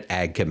Senate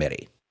Ag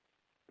Committee?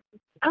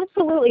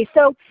 Absolutely.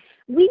 So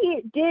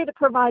we did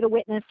provide a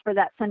witness for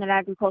that Senate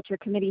Agriculture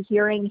Committee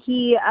hearing.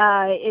 He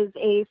is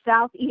a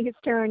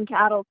southeastern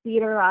cattle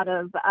feeder out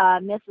of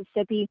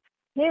Mississippi.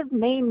 His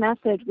main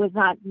message was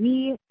that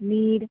we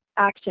need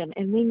action,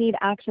 and we need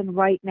action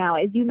right now.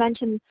 As you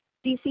mentioned,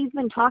 DC's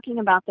been talking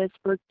about this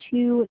for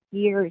 2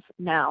 years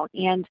now,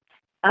 and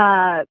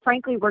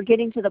frankly, we're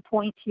getting to the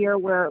point here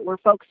where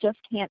folks just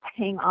can't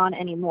hang on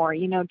anymore.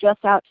 You know,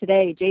 just out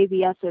today,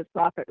 JBS's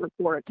profit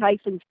report,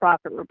 Tyson's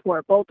profit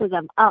report, both of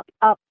them up.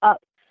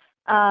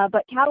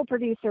 But cattle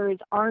producers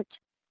aren't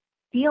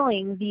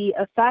feeling the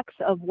effects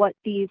of what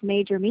these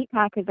major meat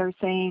packers are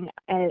saying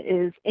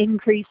is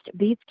increased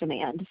beef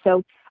demand.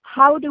 So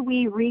how do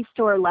we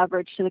restore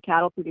leverage to the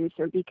cattle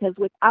producer? Because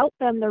without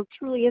them, there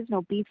truly is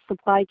no beef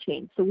supply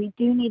chain. So we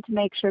do need to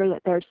make sure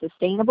that they're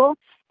sustainable.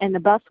 And the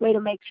best way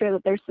to make sure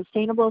that they're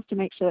sustainable is to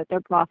make sure that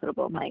they're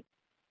profitable, Mike.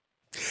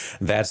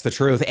 That's the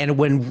truth. And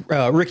when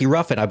Ricky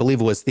Ruffin, I believe,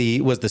 was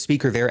the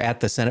speaker there at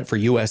the Senate for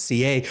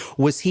USCA,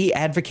 was he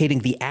advocating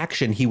the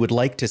action he would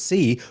like to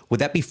see? Would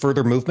that be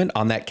further movement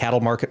on that cattle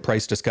market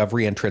price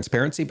discovery and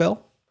transparency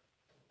bill?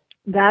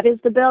 That is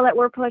the bill that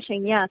we're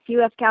pushing, yes.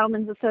 U.S.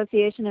 Cattlemen's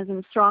Association is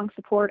in strong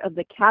support of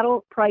the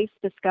Cattle Price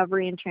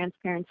Discovery and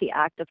Transparency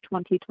Act of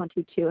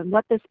 2022. And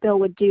what this bill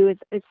would do is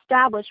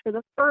establish for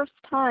the first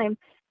time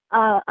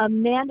a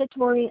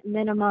mandatory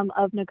minimum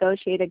of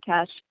negotiated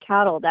cash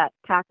cattle that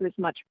packers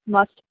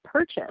must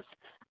purchase.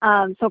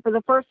 So for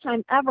the first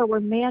time ever, we're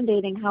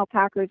mandating how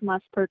packers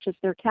must purchase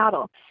their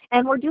cattle.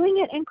 And we're doing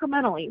it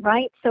incrementally,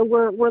 right? So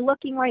we're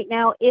looking right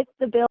now, if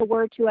the bill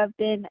were to have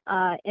been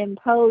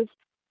imposed,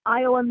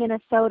 Iowa,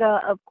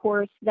 Minnesota, of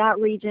course, that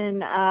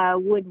region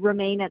would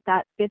remain at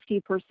that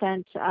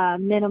 50%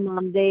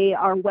 minimum. They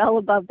are well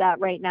above that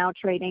right now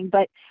trading.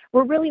 But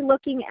we're really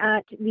looking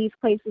at these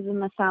places in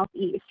the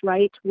southeast,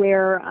 right,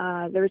 where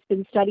there's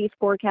been studies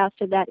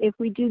forecasted that if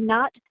we do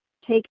not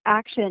take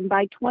action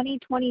by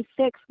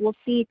 2026, we'll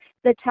see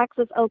the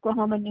Texas,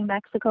 Oklahoma, New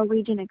Mexico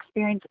region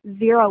experience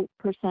 0%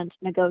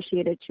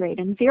 negotiated trade.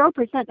 And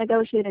 0%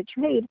 negotiated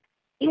trade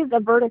is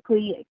a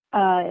vertically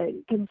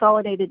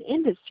consolidated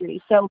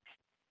industry. So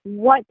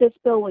what this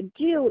bill would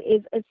do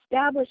is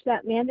establish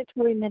that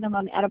mandatory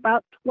minimum at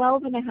about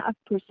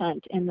 12.5%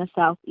 in the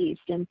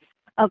Southeast. And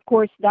of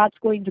course, that's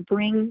going to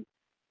bring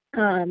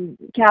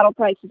cattle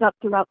prices up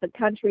throughout the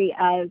country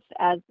as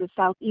the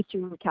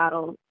Southeastern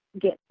cattle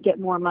get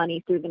more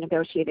money through the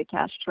negotiated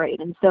cash trade.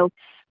 And so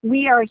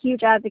we are a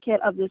huge advocate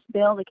of this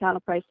bill, the Cattle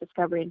Price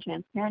Discovery and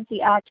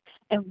Transparency Act.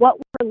 And what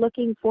we're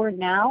looking for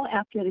now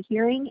after the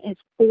hearing is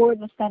for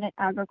the Senate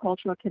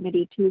Agricultural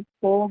Committee to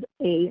hold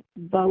a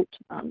vote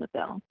on the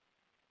bill.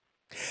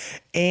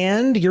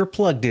 And you're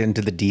plugged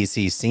into the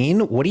DC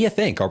scene. What do you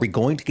think? Are we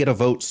going to get a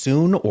vote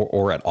soon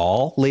or at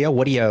all? Leah,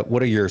 what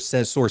are your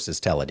sources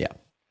telling you?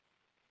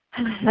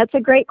 That's a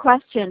great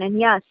question. And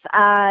yes,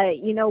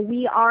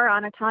 we are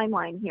on a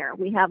timeline here.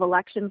 We have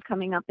elections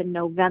coming up in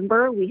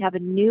November. We have a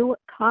new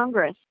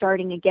Congress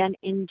starting again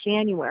in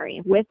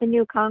January. With the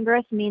new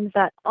Congress means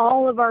that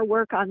all of our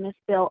work on this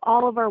bill,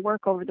 all of our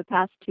work over the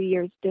past 2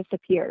 years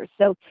disappears.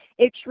 So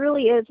it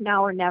truly is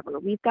now or never.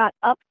 We've got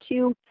up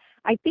to,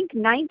 I think,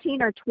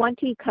 19 or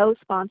 20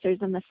 co-sponsors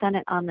in the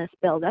Senate on this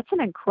bill. That's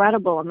an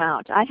incredible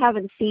amount. I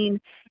haven't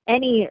seen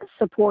any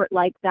support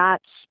like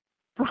that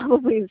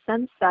probably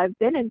since I've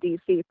been in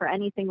D.C. for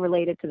anything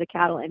related to the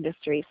cattle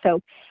industry.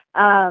 So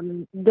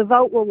the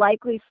vote will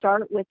likely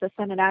start with the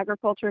Senate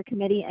Agriculture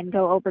Committee and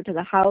go over to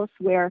the House,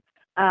 where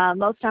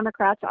most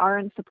Democrats are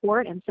in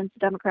support. And since the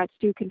Democrats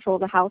do control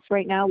the House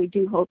right now, we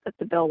do hope that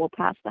the bill will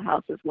pass the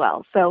House as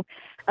well. So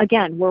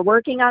again, we're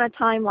working on a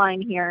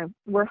timeline here.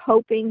 We're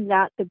hoping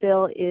that the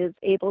bill is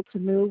able to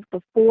move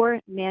before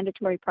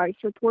mandatory price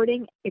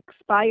reporting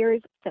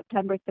expires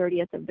September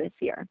 30th of this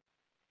year.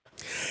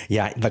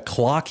 Yeah, the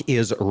clock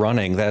is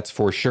running, that's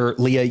for sure.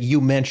 Leah,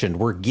 you mentioned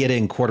we're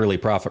getting quarterly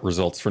profit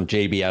results from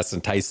JBS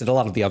and Tyson, a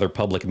lot of the other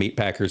public meat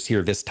packers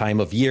here this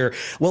time of year.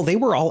 Well, they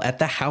were all at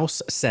the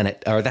House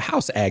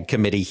Ag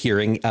Committee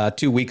hearing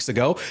 2 weeks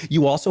ago.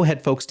 You also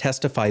had folks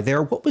testify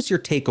there. What was your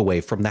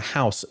takeaway from the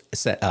House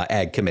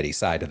Ag Committee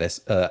side of this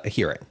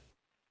hearing?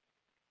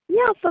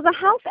 Yeah, so the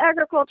House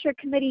Agriculture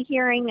Committee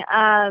hearing,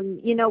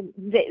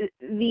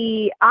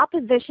 the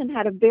opposition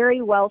had a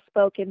very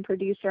well-spoken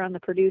producer on the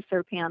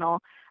producer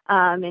panel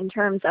in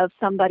terms of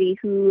somebody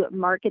who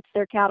markets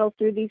their cattle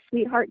through these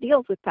sweetheart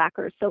deals with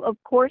packers. So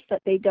of course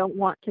that they don't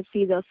want to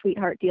see those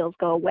sweetheart deals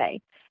go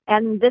away.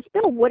 And this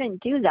bill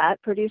wouldn't do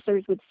that.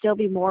 Producers would still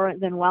be more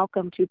than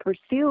welcome to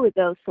pursue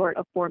those sort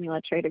of formula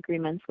trade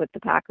agreements with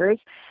the packers.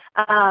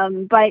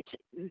 But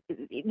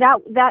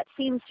that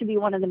seems to be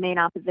one of the main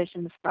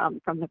oppositions from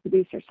the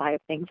producer side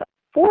of things.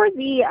 For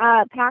the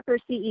packer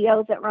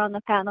CEOs that were on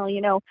the panel,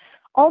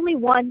 only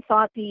one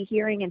thought the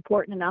hearing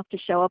important enough to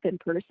show up in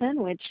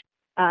person, which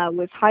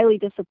was highly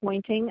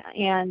disappointing.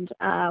 And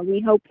we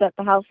hope that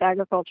the House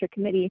Agriculture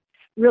Committee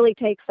really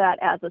takes that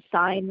as a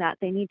sign that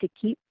they need to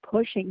keep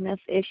pushing this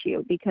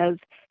issue, because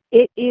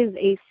it is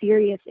a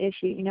serious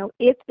issue.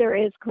 If there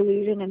is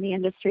collusion in the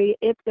industry,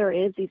 if there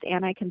is these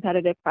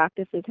anti-competitive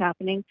practices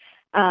happening,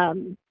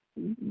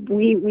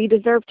 we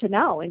deserve to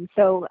know. And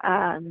so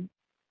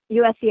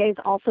USDA has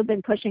also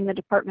been pushing the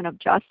Department of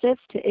Justice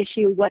to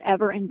issue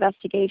whatever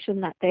investigation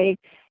that they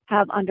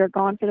have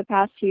undergone for the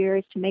past 2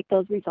 years, to make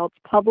those results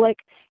public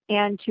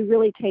and to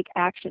really take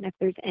action if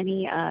there's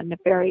any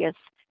nefarious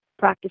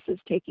practices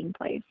taking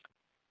place.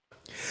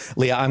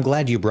 Lia, I'm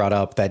glad you brought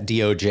up that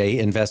DOJ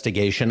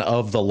investigation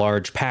of the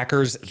large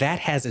packers. That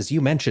has, as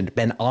you mentioned,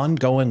 been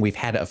ongoing. We've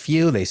had a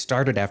few. They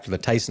started after the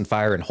Tyson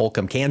fire in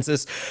Holcomb,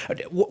 Kansas.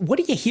 What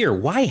do you hear?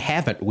 Why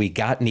haven't we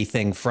got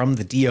anything from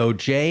the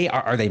DOJ?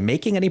 Are they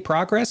making any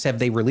progress? Have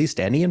they released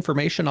any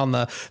information on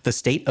the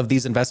state of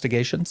these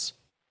investigations?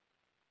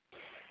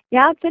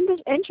 Yeah, it's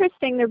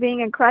interesting. They're being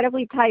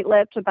incredibly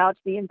tight-lipped about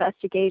the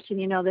investigation.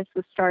 You know, this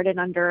was started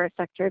under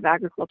Secretary of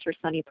Agriculture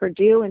Sonny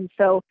Perdue, and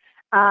so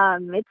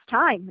it's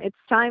time. It's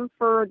time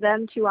for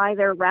them to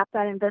either wrap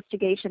that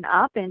investigation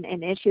up and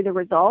issue the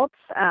results,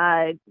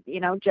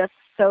 just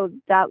so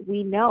that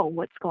we know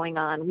what's going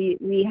on.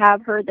 We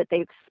have heard that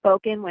they've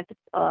spoken with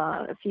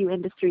a few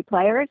industry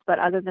players, but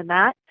other than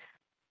that,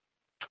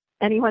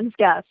 anyone's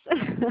guess.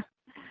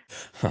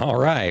 All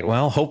right.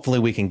 Well, hopefully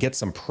we can get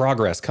some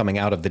progress coming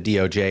out of the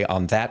DOJ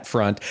on that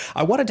front.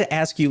 I wanted to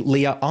ask you,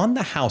 Lia, on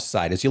the House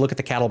side, as you look at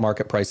the Cattle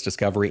Market Price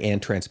Discovery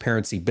and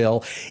Transparency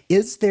Bill,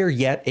 is there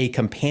yet a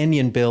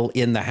companion bill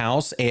in the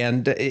House?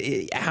 And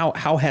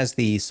how has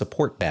the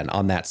support been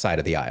on that side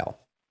of the aisle?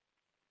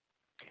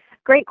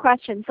 Great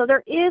question. So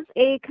there is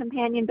a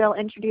companion bill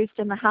introduced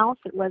in the House.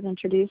 It was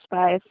introduced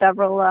by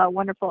several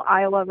wonderful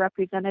Iowa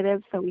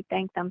representatives, so we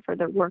thank them for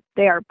their work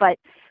there. But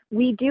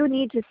we do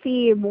need to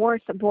see more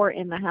support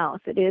in the House.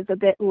 It is a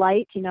bit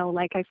light. You know,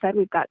 like I said,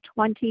 we've got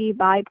 20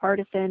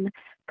 bipartisan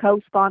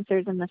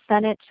co-sponsors in the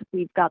Senate.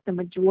 We've got the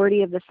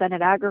majority of the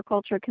Senate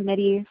Agriculture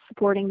Committee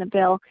supporting the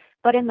bill.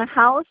 But in the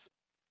House,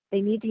 they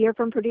need to hear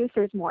from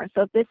producers more.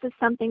 So if this is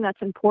something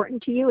that's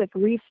important to you, if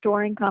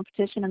restoring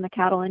competition in the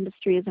cattle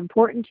industry is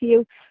important to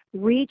you,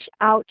 reach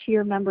out to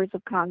your members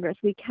of Congress.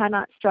 We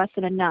cannot stress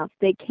it enough.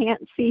 They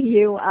can't see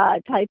you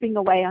typing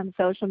away on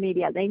social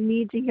media. They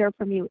need to hear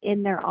from you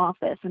in their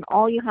office. And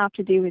all you have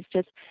to do is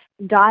just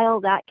dial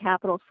that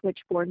Capitol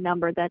switchboard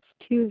number. That's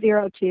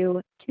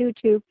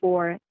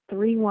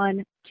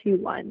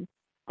 202-224-3121.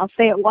 I'll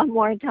say it one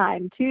more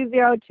time,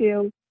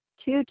 202-224-3121.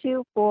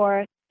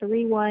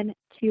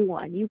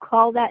 You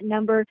call that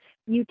number,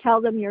 you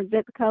tell them your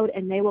zip code,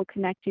 and they will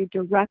connect you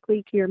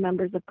directly to your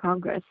members of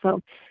Congress.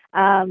 So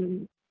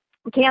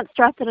we can't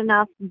stress it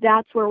enough.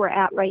 That's where we're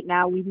at right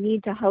now. We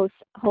need to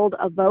hold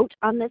a vote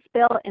on this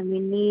bill, and we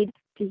need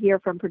to hear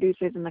from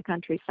producers in the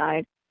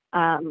countryside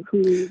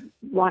who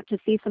want to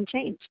see some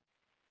change.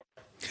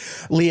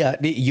 Lia,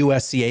 the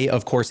USCA,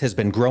 of course, has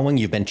been growing.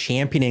 You've been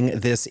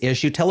championing this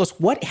issue. Tell us,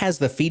 what has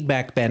the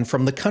feedback been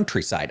from the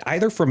countryside,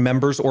 either from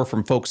members or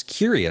from folks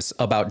curious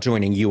about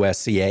joining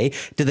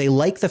USCA? Do they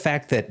like the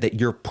fact that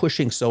you're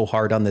pushing so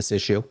hard on this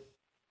issue?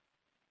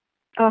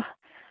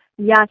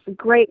 Yes,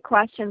 great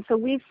question. So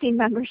we've seen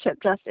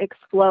membership just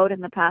explode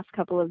in the past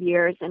couple of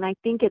years, and I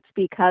think it's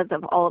because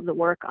of all of the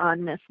work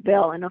on this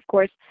bill. And of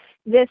course,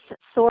 this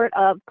sort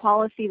of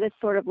policy, this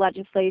sort of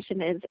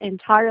legislation is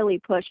entirely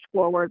pushed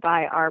forward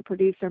by our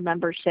producer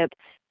membership.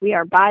 We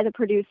are by the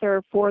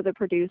producer, for the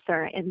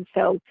producer. And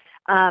so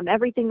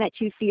everything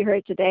that you see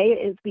here today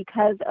is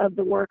because of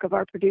the work of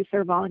our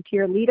producer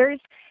volunteer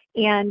leaders.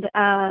 And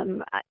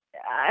I'm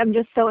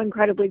just so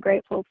incredibly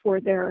grateful for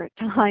their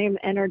time,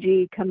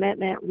 energy,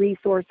 commitment,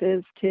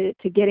 resources to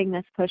getting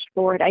this pushed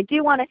forward. I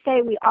do want to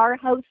say we are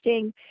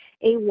hosting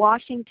a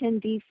Washington,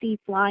 D.C.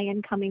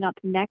 fly-in coming up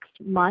next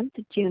month,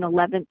 June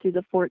 11th through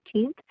the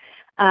 14th.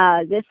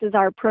 This is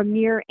our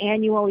premier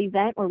annual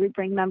event where we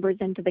bring members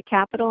into the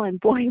Capitol, and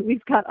boy,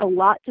 we've got a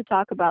lot to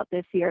talk about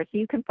this year. So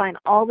you can find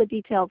all the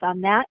details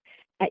on that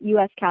at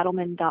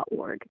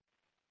uscattlemen.org.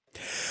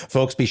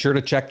 Folks, be sure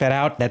to check that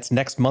out. That's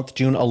next month,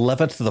 June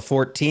 11th to the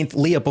 14th.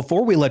 Lia,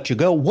 before we let you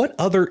go, what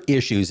other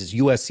issues is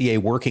USCA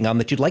working on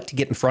that you'd like to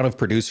get in front of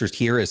producers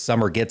here as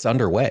summer gets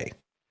underway?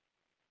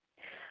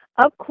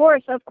 Of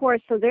course. So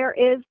there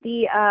is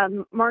the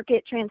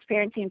market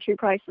transparency and true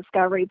price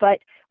discovery, but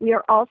we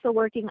are also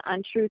working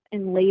on truth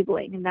in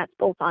labeling, and that's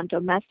both on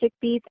domestic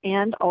beef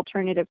and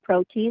alternative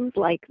proteins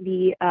like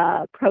the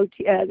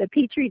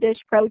Petri dish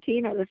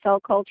protein or the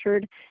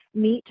cell-cultured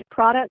meat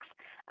products.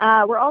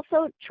 We're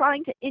also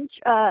trying to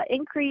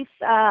increase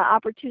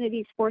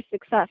opportunities for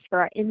success for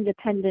our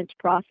independent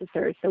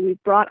processors. So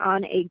we've brought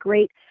on a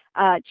great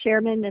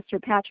chairman,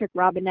 Mr. Patrick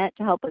Robinette,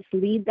 to help us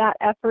lead that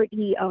effort.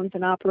 He owns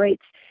and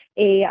operates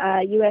a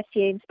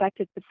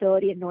USDA-inspected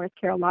facility in North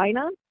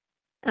Carolina,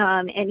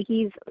 and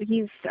he's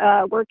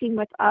working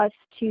with us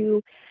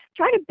to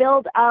try to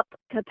build up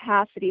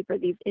capacity for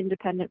these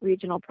independent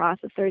regional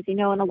processors. You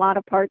know, in a lot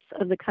of parts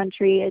of the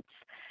country, it's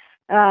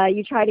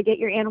you try to get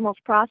your animals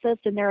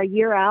processed and they're a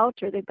year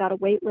out, or they've got a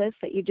wait list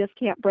that you just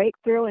can't break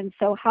through. And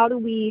so how do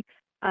we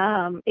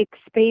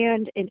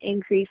expand and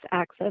increase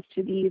access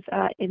to these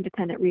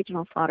independent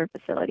regional slaughter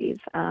facilities?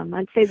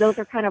 I'd say those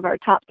are kind of our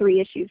top three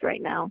issues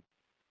right now.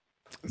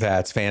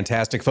 That's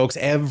fantastic, folks.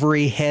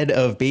 Every head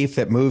of beef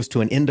that moves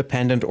to an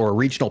independent or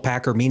regional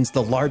packer means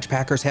the large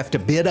packers have to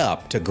bid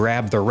up to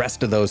grab the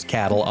rest of those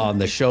cattle on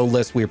the show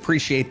list. We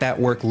appreciate that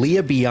work.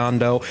 Lia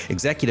Biondo,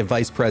 Executive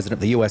Vice President of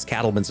the U.S.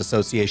 Cattlemen's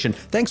Association,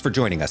 thanks for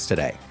joining us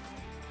today.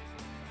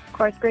 Of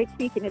course, great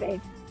speaking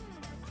today.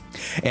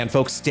 And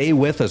folks, stay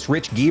with us.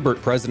 Rich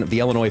Guebert, president of the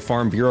Illinois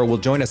Farm Bureau, will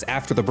join us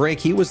after the break.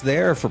 He was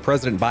there for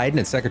President Biden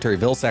and Secretary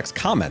Vilsack's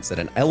comments at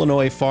an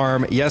Illinois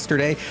farm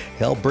yesterday.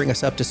 He'll bring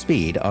us up to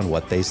speed on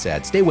what they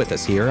said. Stay with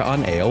us here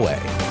on AOA.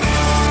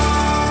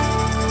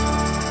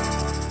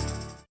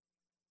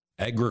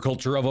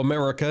 Agriculture of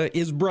America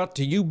is brought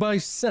to you by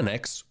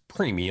Cenex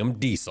Premium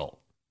Diesel.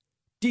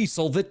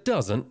 Diesel that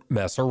doesn't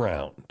mess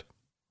around.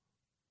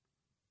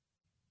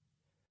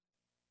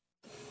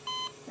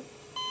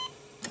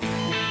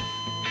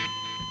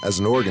 As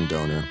an organ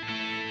donor,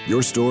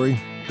 your story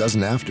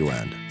doesn't have to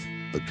end.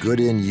 The good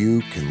in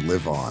you can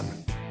live on.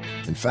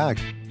 In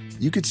fact,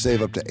 you could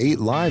save up to 8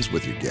 lives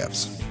with your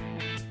gifts.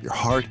 Your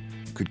heart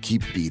could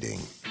keep beating.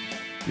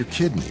 Your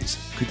kidneys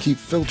could keep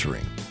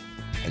filtering.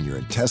 And your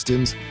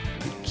intestines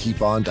could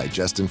keep on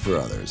digesting for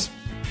others.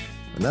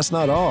 And that's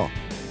not all.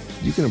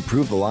 You can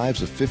improve the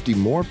lives of 50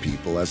 more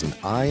people as an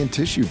eye and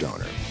tissue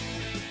donor,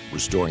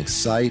 restoring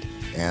sight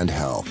and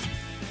health.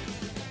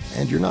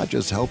 And you're not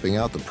just helping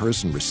out the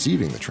person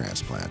receiving the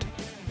transplant.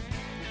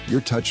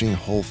 You're touching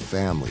whole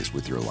families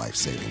with your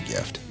life-saving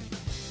gift.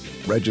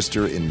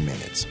 Register in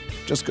minutes.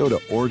 Just go to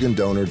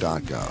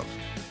organdonor.gov.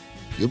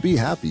 You'll be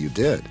happy you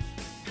did.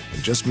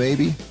 And just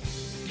maybe,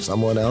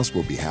 someone else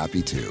will be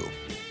happy too.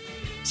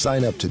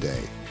 Sign up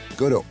today.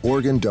 Go to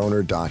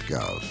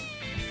organdonor.gov.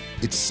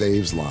 It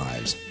saves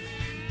lives.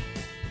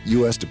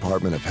 U.S.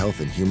 Department of Health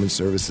and Human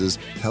Services,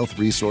 Health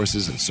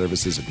Resources and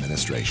Services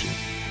Administration.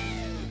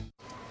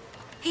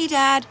 Hey,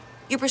 Dad,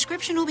 your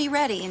prescription will be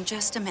ready in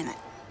just a minute.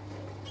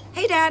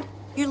 Hey, Dad,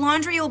 your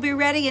laundry will be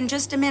ready in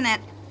just a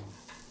minute.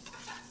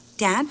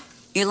 Dad,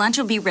 your lunch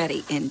will be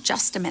ready in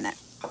just a minute.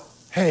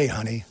 Hey,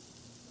 honey,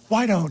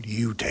 why don't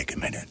you take a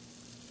minute?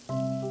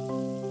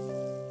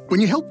 When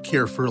you help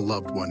care for a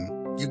loved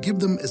one, you give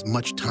them as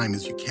much time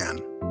as you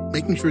can,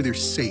 making sure they're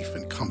safe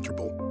and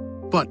comfortable.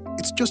 But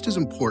it's just as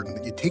important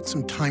that you take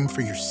some time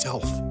for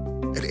yourself.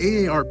 At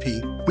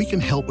AARP, we can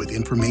help with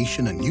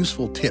information and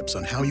useful tips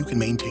on how you can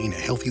maintain a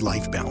healthy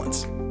life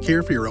balance,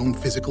 care for your own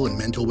physical and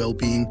mental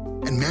well-being,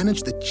 and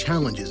manage the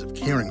challenges of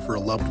caring for a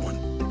loved one.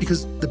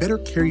 Because the better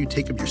care you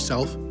take of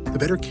yourself, the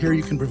better care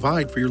you can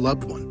provide for your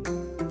loved one.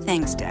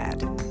 Thanks,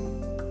 Dad.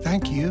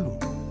 Thank you.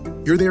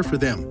 You're there for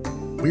them.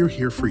 We're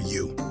here for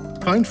you.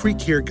 Find free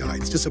care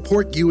guides to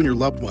support you and your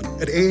loved one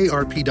at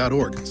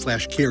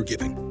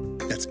aarp.org/caregiving.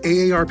 That's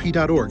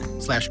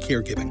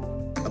aarp.org/caregiving.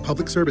 A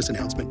public service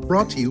announcement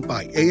brought to you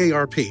by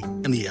AARP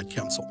and the Ad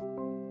Council.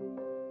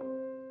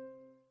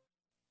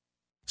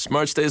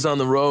 Smart stays on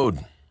the road.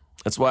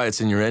 That's why it's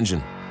in your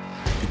engine.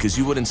 Because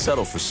you wouldn't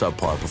settle for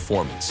subpar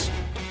performance.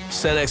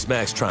 Cenex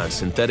Maxtron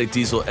synthetic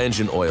diesel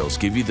engine oils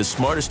give you the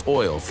smartest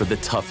oil for the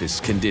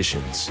toughest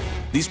conditions.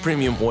 These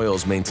premium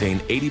oils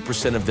maintain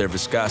 80% of their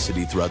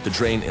viscosity throughout the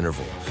drain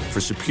interval for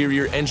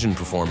superior engine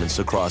performance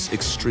across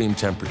extreme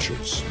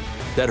temperatures.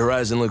 That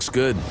horizon looks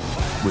good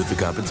with the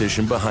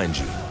competition behind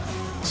you.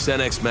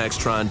 Cenex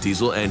Maxtron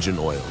diesel engine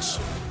oils.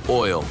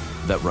 Oil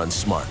that runs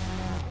smart.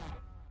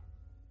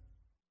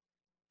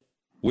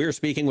 We're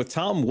speaking with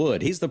Tom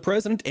Wood. He's the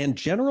president and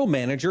general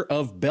manager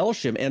of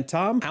Belsham. And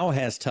Tom, how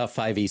has Tough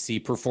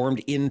 5EC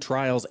performed in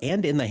trials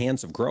and in the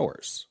hands of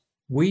growers?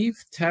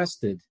 We've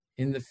tested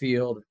in the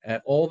field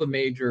at all the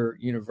major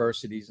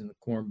universities in the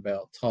Corn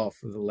Belt, Tough,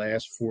 for the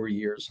last 4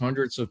 years,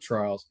 hundreds of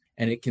trials,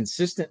 and it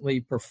consistently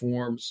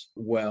performs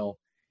well.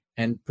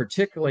 And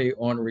particularly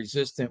on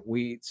resistant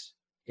weeds,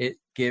 it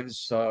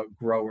gives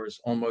growers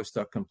almost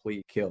a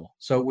complete kill.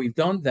 So we've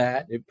done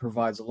that. It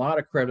provides a lot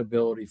of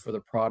credibility for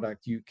the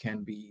product. You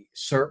can be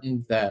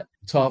certain that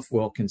Tough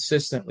will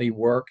consistently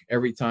work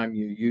every time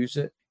you use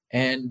it.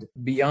 And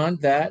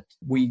beyond that,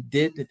 we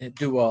did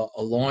do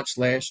a launch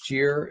last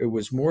year. It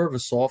was more of a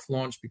soft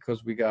launch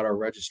because we got our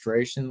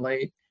registration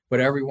late, but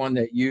everyone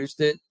that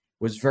used it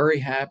was very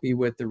happy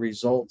with the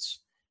results.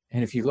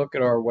 And if you look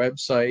at our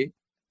website,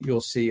 you'll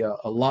see a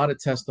lot of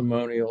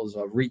testimonials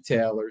of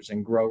retailers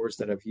and growers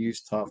that have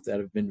used Tough that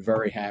have been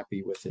very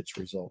happy with its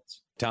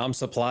results. Tom,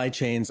 supply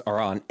chains are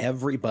on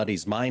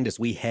everybody's mind as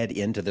we head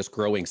into this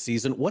growing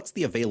season. What's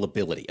the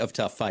availability of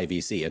Tough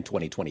 5EC in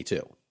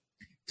 2022?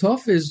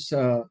 Tough is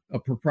a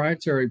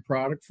proprietary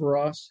product for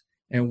us,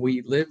 and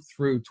we lived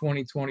through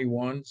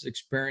 2021's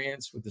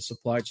experience with the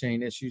supply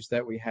chain issues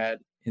that we had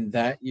in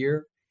that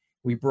year.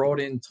 We brought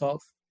in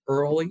Tough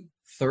early,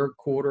 third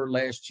quarter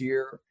last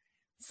year,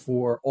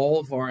 for all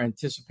of our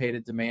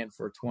anticipated demand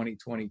for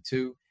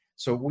 2022.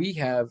 So we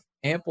have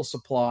ample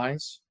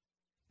supplies,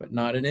 but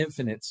not an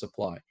infinite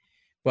supply.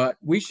 But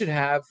we should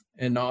have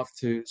enough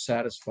to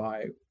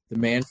satisfy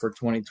demand for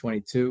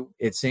 2022.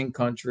 It's in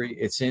country,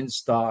 it's in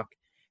stock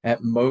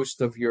at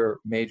most of your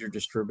major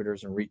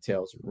distributors and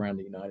retailers around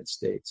the United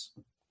States.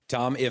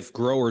 Tom, if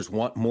growers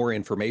want more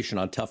information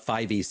on Tough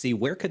 5EC,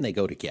 where can they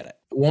go to get it?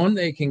 One,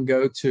 they can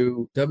go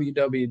to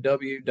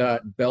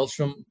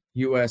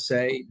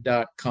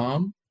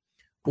www.belshamusa.com,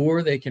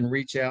 or they can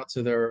reach out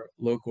to their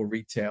local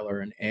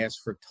retailer and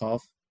ask for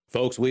Tough.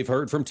 Folks, we've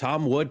heard from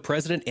Tom Wood,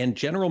 president and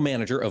general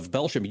manager of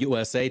Belsham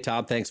USA.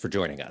 Tom, thanks for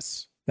joining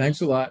us. Thanks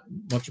a lot.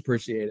 Much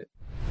appreciated.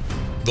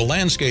 The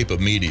landscape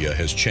of media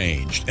has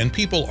changed, and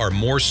people are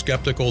more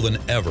skeptical than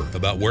ever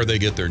about where they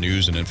get their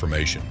news and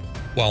information.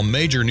 While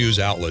major news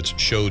outlets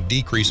show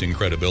decreasing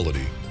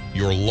credibility,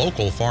 your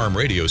local farm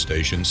radio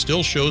station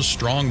still shows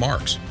strong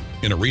marks.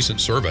 In a recent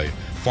survey,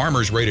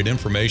 farmers rated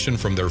information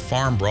from their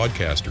farm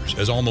broadcasters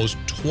as almost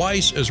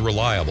twice as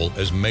reliable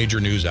as major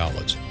news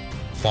outlets.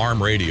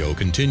 Farm radio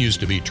continues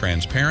to be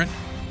transparent,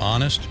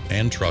 honest,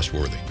 and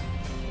trustworthy.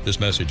 This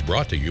message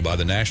brought to you by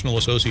the National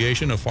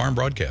Association of Farm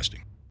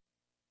Broadcasting.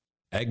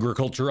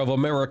 Agriculture of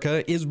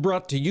America is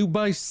brought to you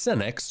by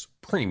Cenex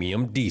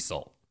Premium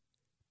Diesel.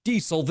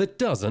 Diesel that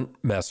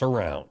doesn't mess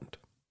around.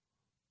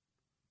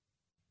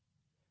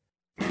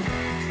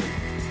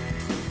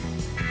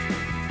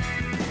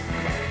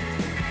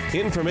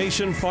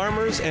 Information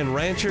farmers and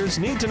ranchers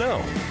need to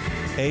know.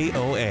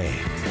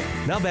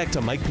 AOA. Now back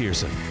to Mike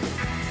Pearson.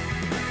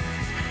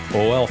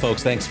 Well,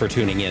 folks, thanks for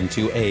tuning in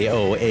to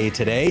AOA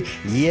today.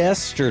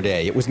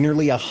 Yesterday, it was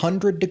nearly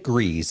 100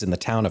 degrees in the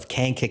town of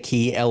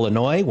Kankakee,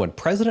 Illinois, when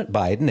President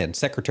Biden and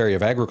Secretary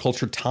of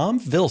Agriculture Tom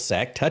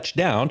Vilsack touched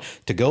down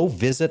to go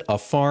visit a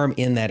farm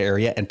in that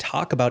area and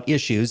talk about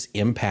issues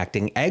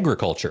impacting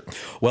agriculture.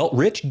 Well,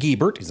 Rich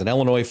Guebert, he's an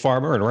Illinois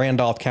farmer in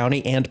Randolph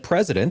County and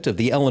president of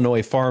the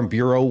Illinois Farm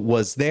Bureau,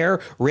 was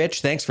there.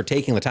 Rich, thanks for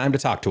taking the time to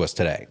talk to us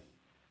today.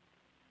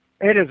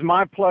 It is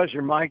my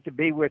pleasure, Mike, to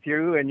be with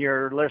you and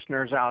your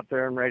listeners out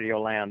there in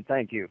Radio Land.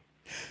 Thank you.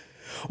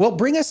 Well,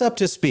 bring us up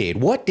to speed.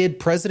 What did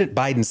President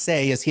Biden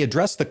say as he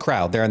addressed the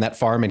crowd there on that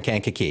farm in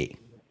Kankakee?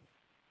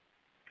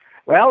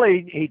 Well,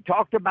 he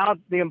talked about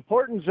the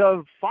importance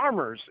of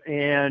farmers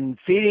in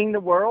feeding the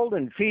world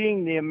and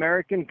feeding the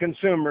American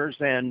consumers,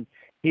 and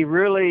he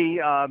really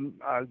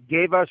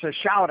gave us a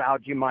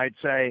shout-out, you might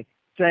say,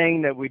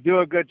 saying that we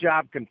do a good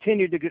job,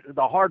 continue to get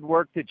the hard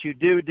work that you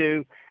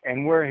do,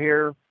 and we're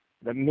here.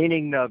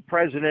 Meaning the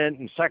President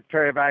and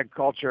Secretary of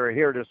Agriculture are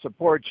here to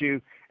support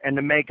you and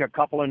to make a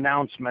couple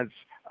announcements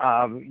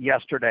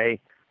yesterday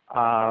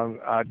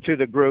to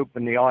the group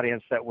and the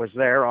audience that was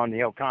there on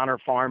the O'Connor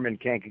farm in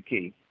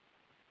Kankakee.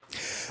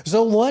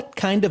 So what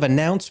kind of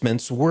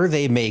announcements were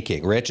they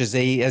making, Rich, as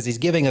he's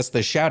giving us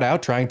the shout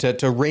out, trying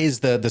to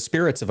raise the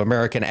spirits of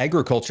American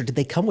agriculture? Did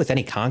they come with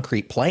any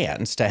concrete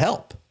plans to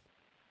help?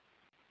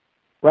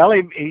 Well,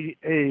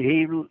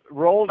 he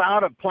rolled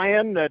out a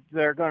plan that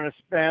they're going to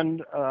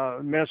spend,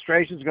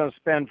 administration's going to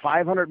spend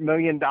 $500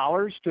 million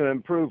to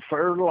improve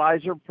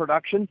fertilizer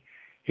production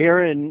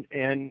here in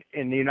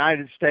the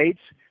United States,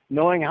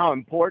 knowing how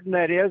important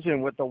that is,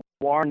 and with the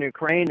war in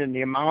Ukraine and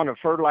the amount of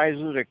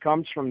fertilizer that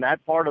comes from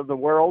that part of the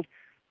world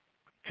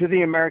to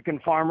the American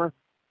farmer,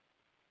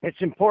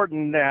 it's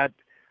important that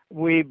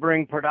we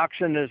bring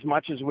production as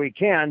much as we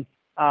can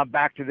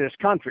back to this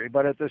country.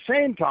 But at the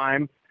same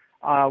time,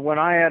 when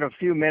I had a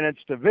few minutes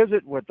to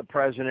visit with the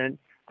president,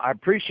 I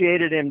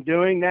appreciated him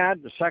doing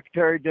that, the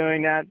secretary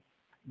doing that,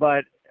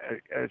 but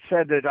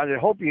said that I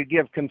hope you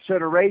give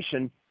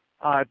consideration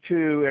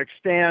to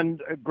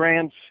extend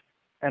grants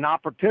and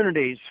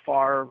opportunities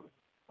for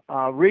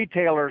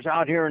retailers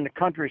out here in the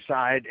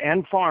countryside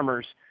and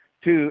farmers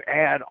to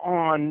add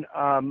on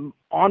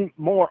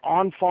more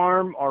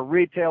on-farm or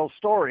retail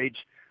storage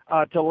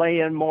to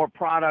lay in more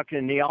product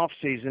in the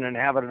off-season and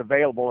have it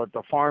available at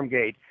the farm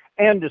gate,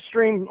 and to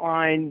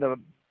streamline the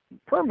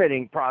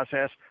permitting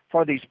process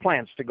for these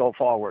plants to go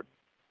forward.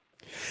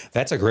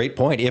 That's a great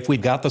point. If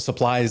we've got the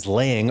supplies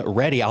laying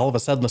ready, all of a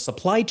sudden the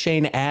supply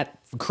chain at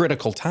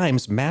critical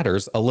times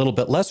matters a little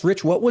bit less.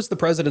 Rich, what was the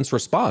president's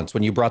response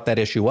when you brought that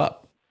issue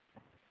up?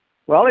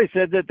 Well, he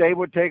said that they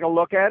would take a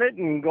look at it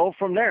and go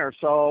from there.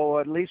 So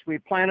at least we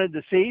planted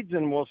the seeds,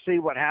 and we'll see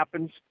what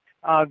happens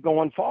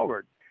going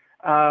forward.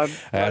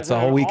 That's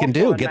all we can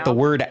do, get the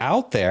word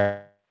out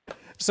there.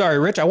 Sorry,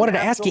 Rich, I wanted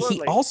to ask you,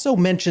 he also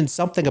mentioned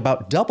something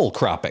about double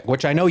cropping,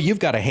 which I know you've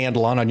got a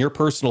handle on your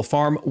personal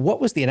farm.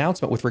 What was the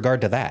announcement with regard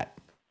to that?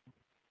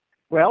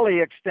 Well, he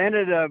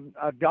extended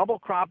a double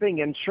cropping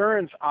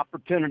insurance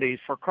opportunities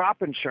for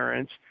crop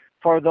insurance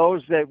for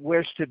those that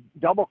wish to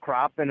double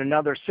crop in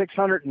another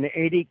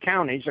 680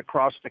 counties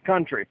across the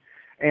country.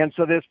 And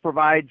so this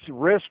provides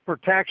risk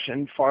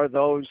protection for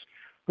those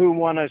who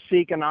want to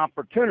seek an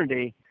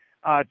opportunity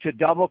to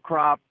double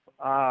crop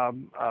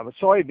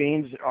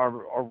soybeans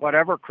or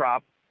whatever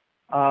crop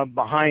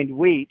behind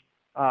wheat.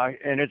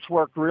 And it's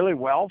worked really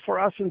well for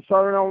us in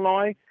Southern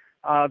Illinois.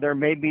 There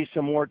may be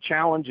some more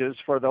challenges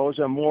for those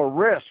and more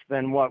risk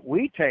than what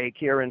we take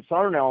here in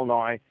Southern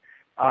Illinois,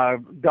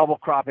 double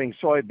cropping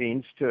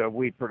soybeans to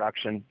wheat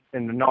production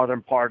in the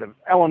northern part of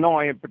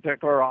Illinois, in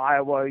particular,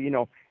 Iowa,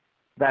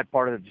 that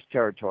part of the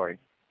territory.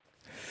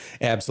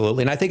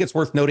 Absolutely. And I think it's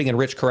worth noting, and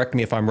Rich, correct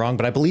me if I'm wrong,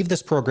 but I believe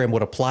this program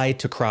would apply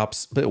to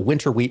crops,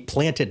 winter wheat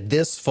planted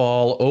this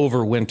fall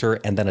over winter,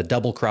 and then a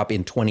double crop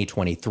in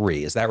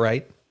 2023. Is that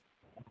right?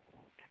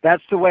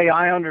 That's the way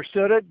I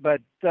understood it,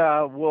 but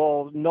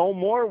we'll know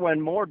more when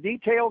more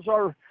details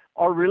are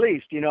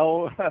released.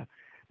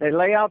 They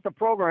lay out the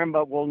program,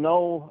 but we'll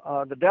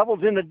know the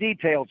devil's in the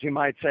details, you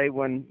might say,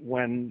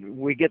 when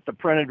we get the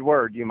printed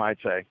word, you might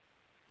say.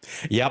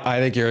 Yep, I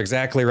think you're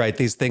exactly right.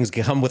 These things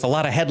come with a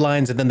lot of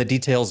headlines and then the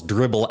details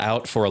dribble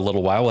out for a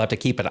little while. We'll have to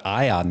keep an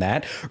eye on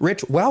that.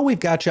 Rich, while we've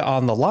got you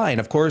on the line,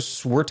 of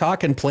course, we're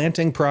talking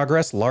planting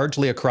progress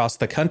largely across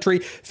the country.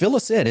 Fill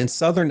us in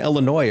Southern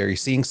Illinois, are you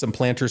seeing some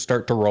planters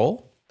start to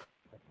roll?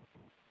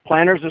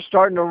 Planters are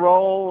starting to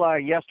roll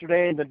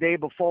yesterday and the day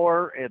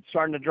before. It's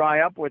starting to dry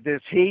up with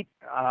this heat.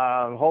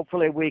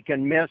 Hopefully we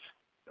can miss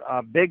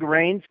big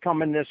rains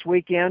coming this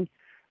weekend,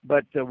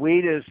 but the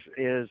wheat is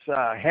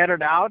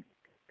headed out.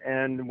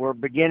 And we're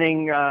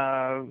beginning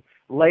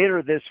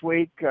later this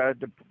week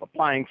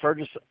applying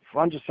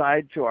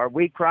fungicide to our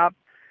wheat crop.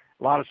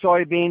 A lot of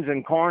soybeans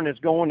and corn is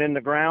going in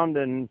the ground,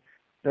 and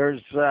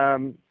there's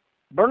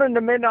burning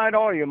the midnight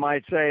oil, you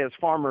might say, as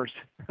farmers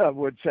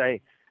would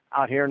say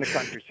out here in the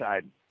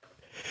countryside.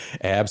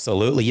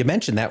 Absolutely. You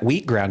mentioned that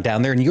wheat ground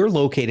down there, and you're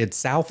located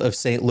south of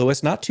St.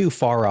 Louis, not too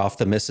far off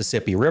the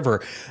Mississippi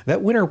River.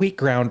 That winter wheat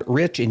ground,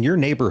 Rich, in your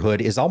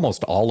neighborhood, is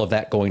almost all of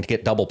that going to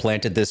get double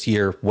planted this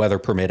year, weather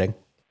permitting?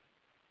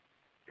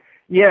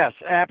 Yes,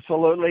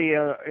 absolutely.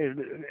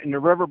 In the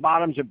river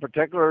bottoms in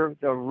particular,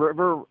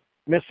 the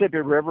Mississippi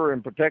River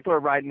in particular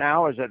right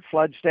now is at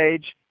flood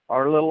stage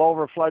or a little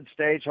over flood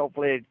stage.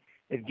 Hopefully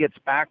it gets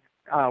back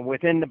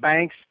within the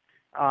banks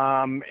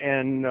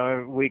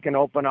and we can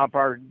open up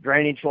our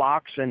drainage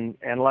locks and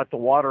let the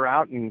water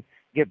out and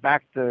get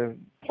back to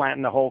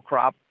planting the whole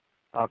crop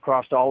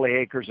across all the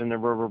acres in the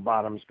river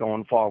bottoms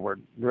going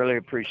forward. Really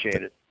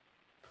appreciate it.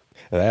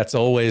 That's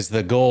always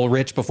the goal.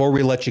 Rich, before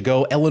we let you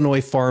go,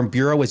 Illinois Farm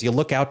Bureau, as you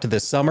look out to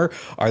this summer,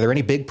 are there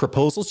any big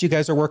proposals you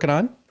guys are working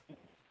on?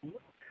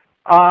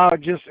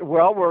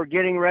 We're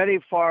getting ready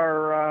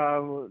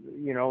for,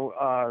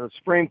 the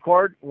Supreme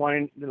Court,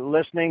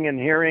 listening and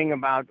hearing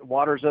about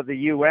waters of the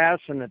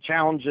U.S. and the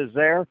challenges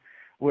there.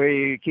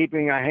 We're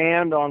keeping a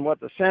hand on what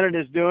the Senate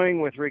is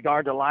doing with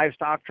regard to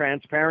livestock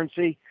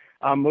transparency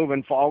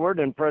moving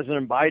forward, and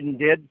President Biden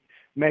did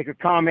make a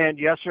comment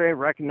yesterday,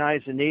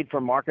 recognize the need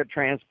for market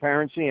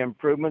transparency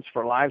improvements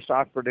for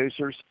livestock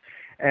producers.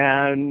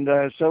 And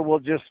so we'll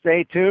just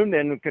stay tuned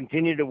and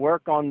continue to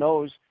work on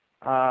those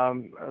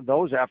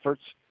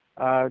efforts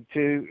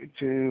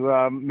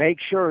to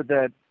make sure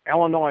that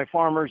Illinois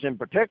farmers in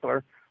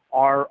particular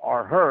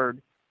are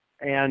heard,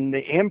 and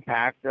the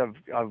impact of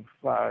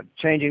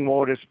changing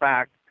WOTUS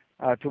back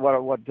to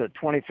what the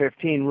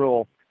 2015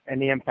 rule and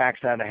the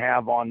impacts that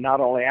have on not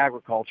only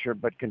agriculture,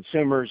 but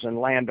consumers and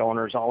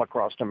landowners all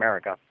across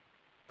America.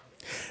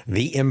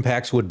 The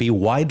impacts would be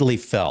widely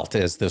felt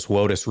as this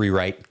WOTUS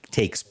rewrite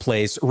takes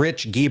place.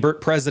 Rich Guebert,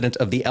 president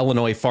of the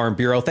Illinois Farm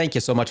Bureau, thank you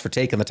so much for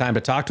taking the time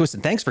to talk to us,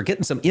 and thanks for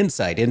getting some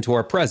insight into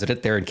our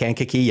president there in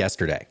Kankakee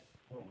yesterday.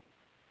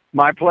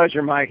 My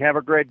pleasure, Mike. Have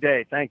a great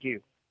day. Thank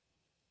you.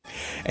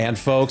 And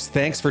folks,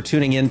 thanks for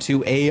tuning in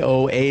to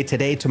AOA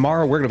today.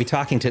 Tomorrow, we're going to be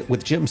talking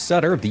with Jim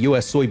Sutter of the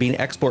U.S. Soybean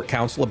Export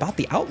Council about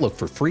the outlook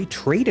for free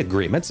trade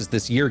agreements as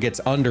this year gets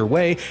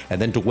underway.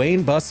 And then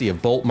Dwayne Bussey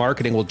of Bolt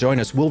Marketing will join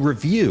us. We'll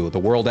review the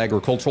World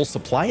Agricultural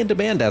Supply and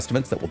Demand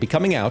estimates that will be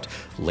coming out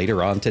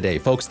later on today.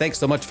 Folks, thanks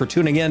so much for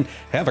tuning in.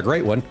 Have a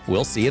great one.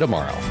 We'll see you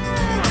tomorrow.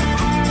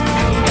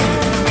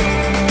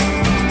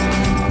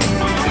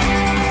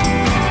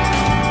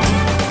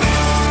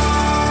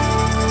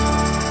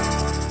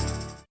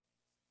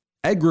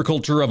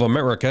 Agriculture of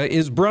America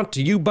is brought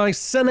to you by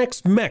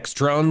Cenex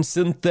Maxtron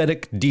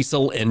synthetic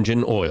diesel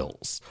engine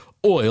oils.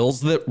 Oils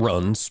that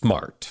run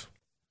smart.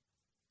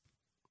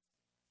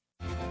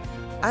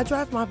 I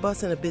drive my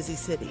bus in a busy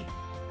city.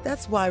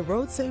 That's why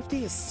road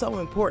safety is so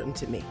important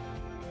to me.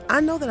 I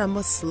know that I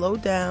must slow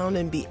down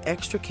and be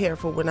extra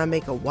careful when I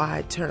make a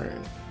wide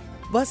turn.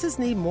 Buses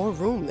need more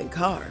room than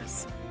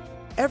cars.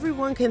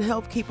 Everyone can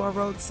help keep our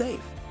roads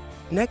safe.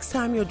 Next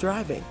time you're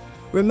driving,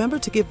 remember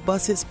to give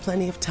buses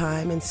plenty of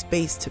time and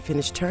space to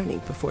finish turning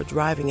before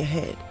driving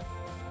ahead.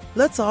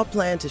 Let's all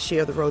plan to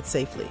share the road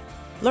safely.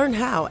 Learn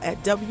how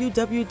at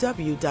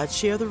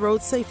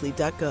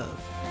www.sharetheroadsafely.gov.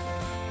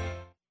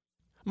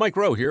 Mike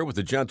Rowe here with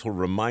a gentle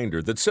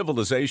reminder that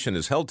civilization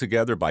is held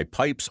together by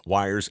pipes,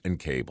 wires, and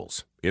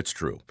cables. It's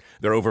true.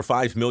 There are over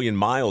 5 million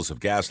miles of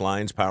gas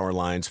lines, power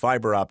lines,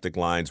 fiber optic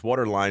lines,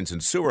 water lines,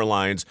 and sewer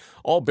lines,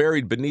 all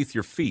buried beneath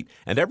your feet.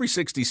 And every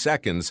 60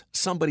 seconds,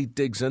 somebody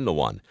digs into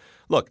one.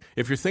 Look,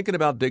 if you're thinking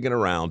about digging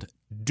around,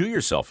 do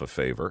yourself a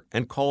favor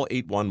and call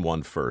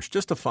 811 first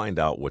just to find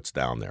out what's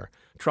down there.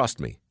 Trust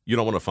me, you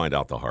don't want to find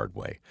out the hard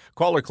way.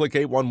 Call or click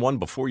 811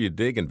 before you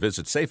dig and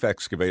visit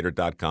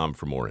safeexcavator.com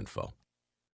for more info.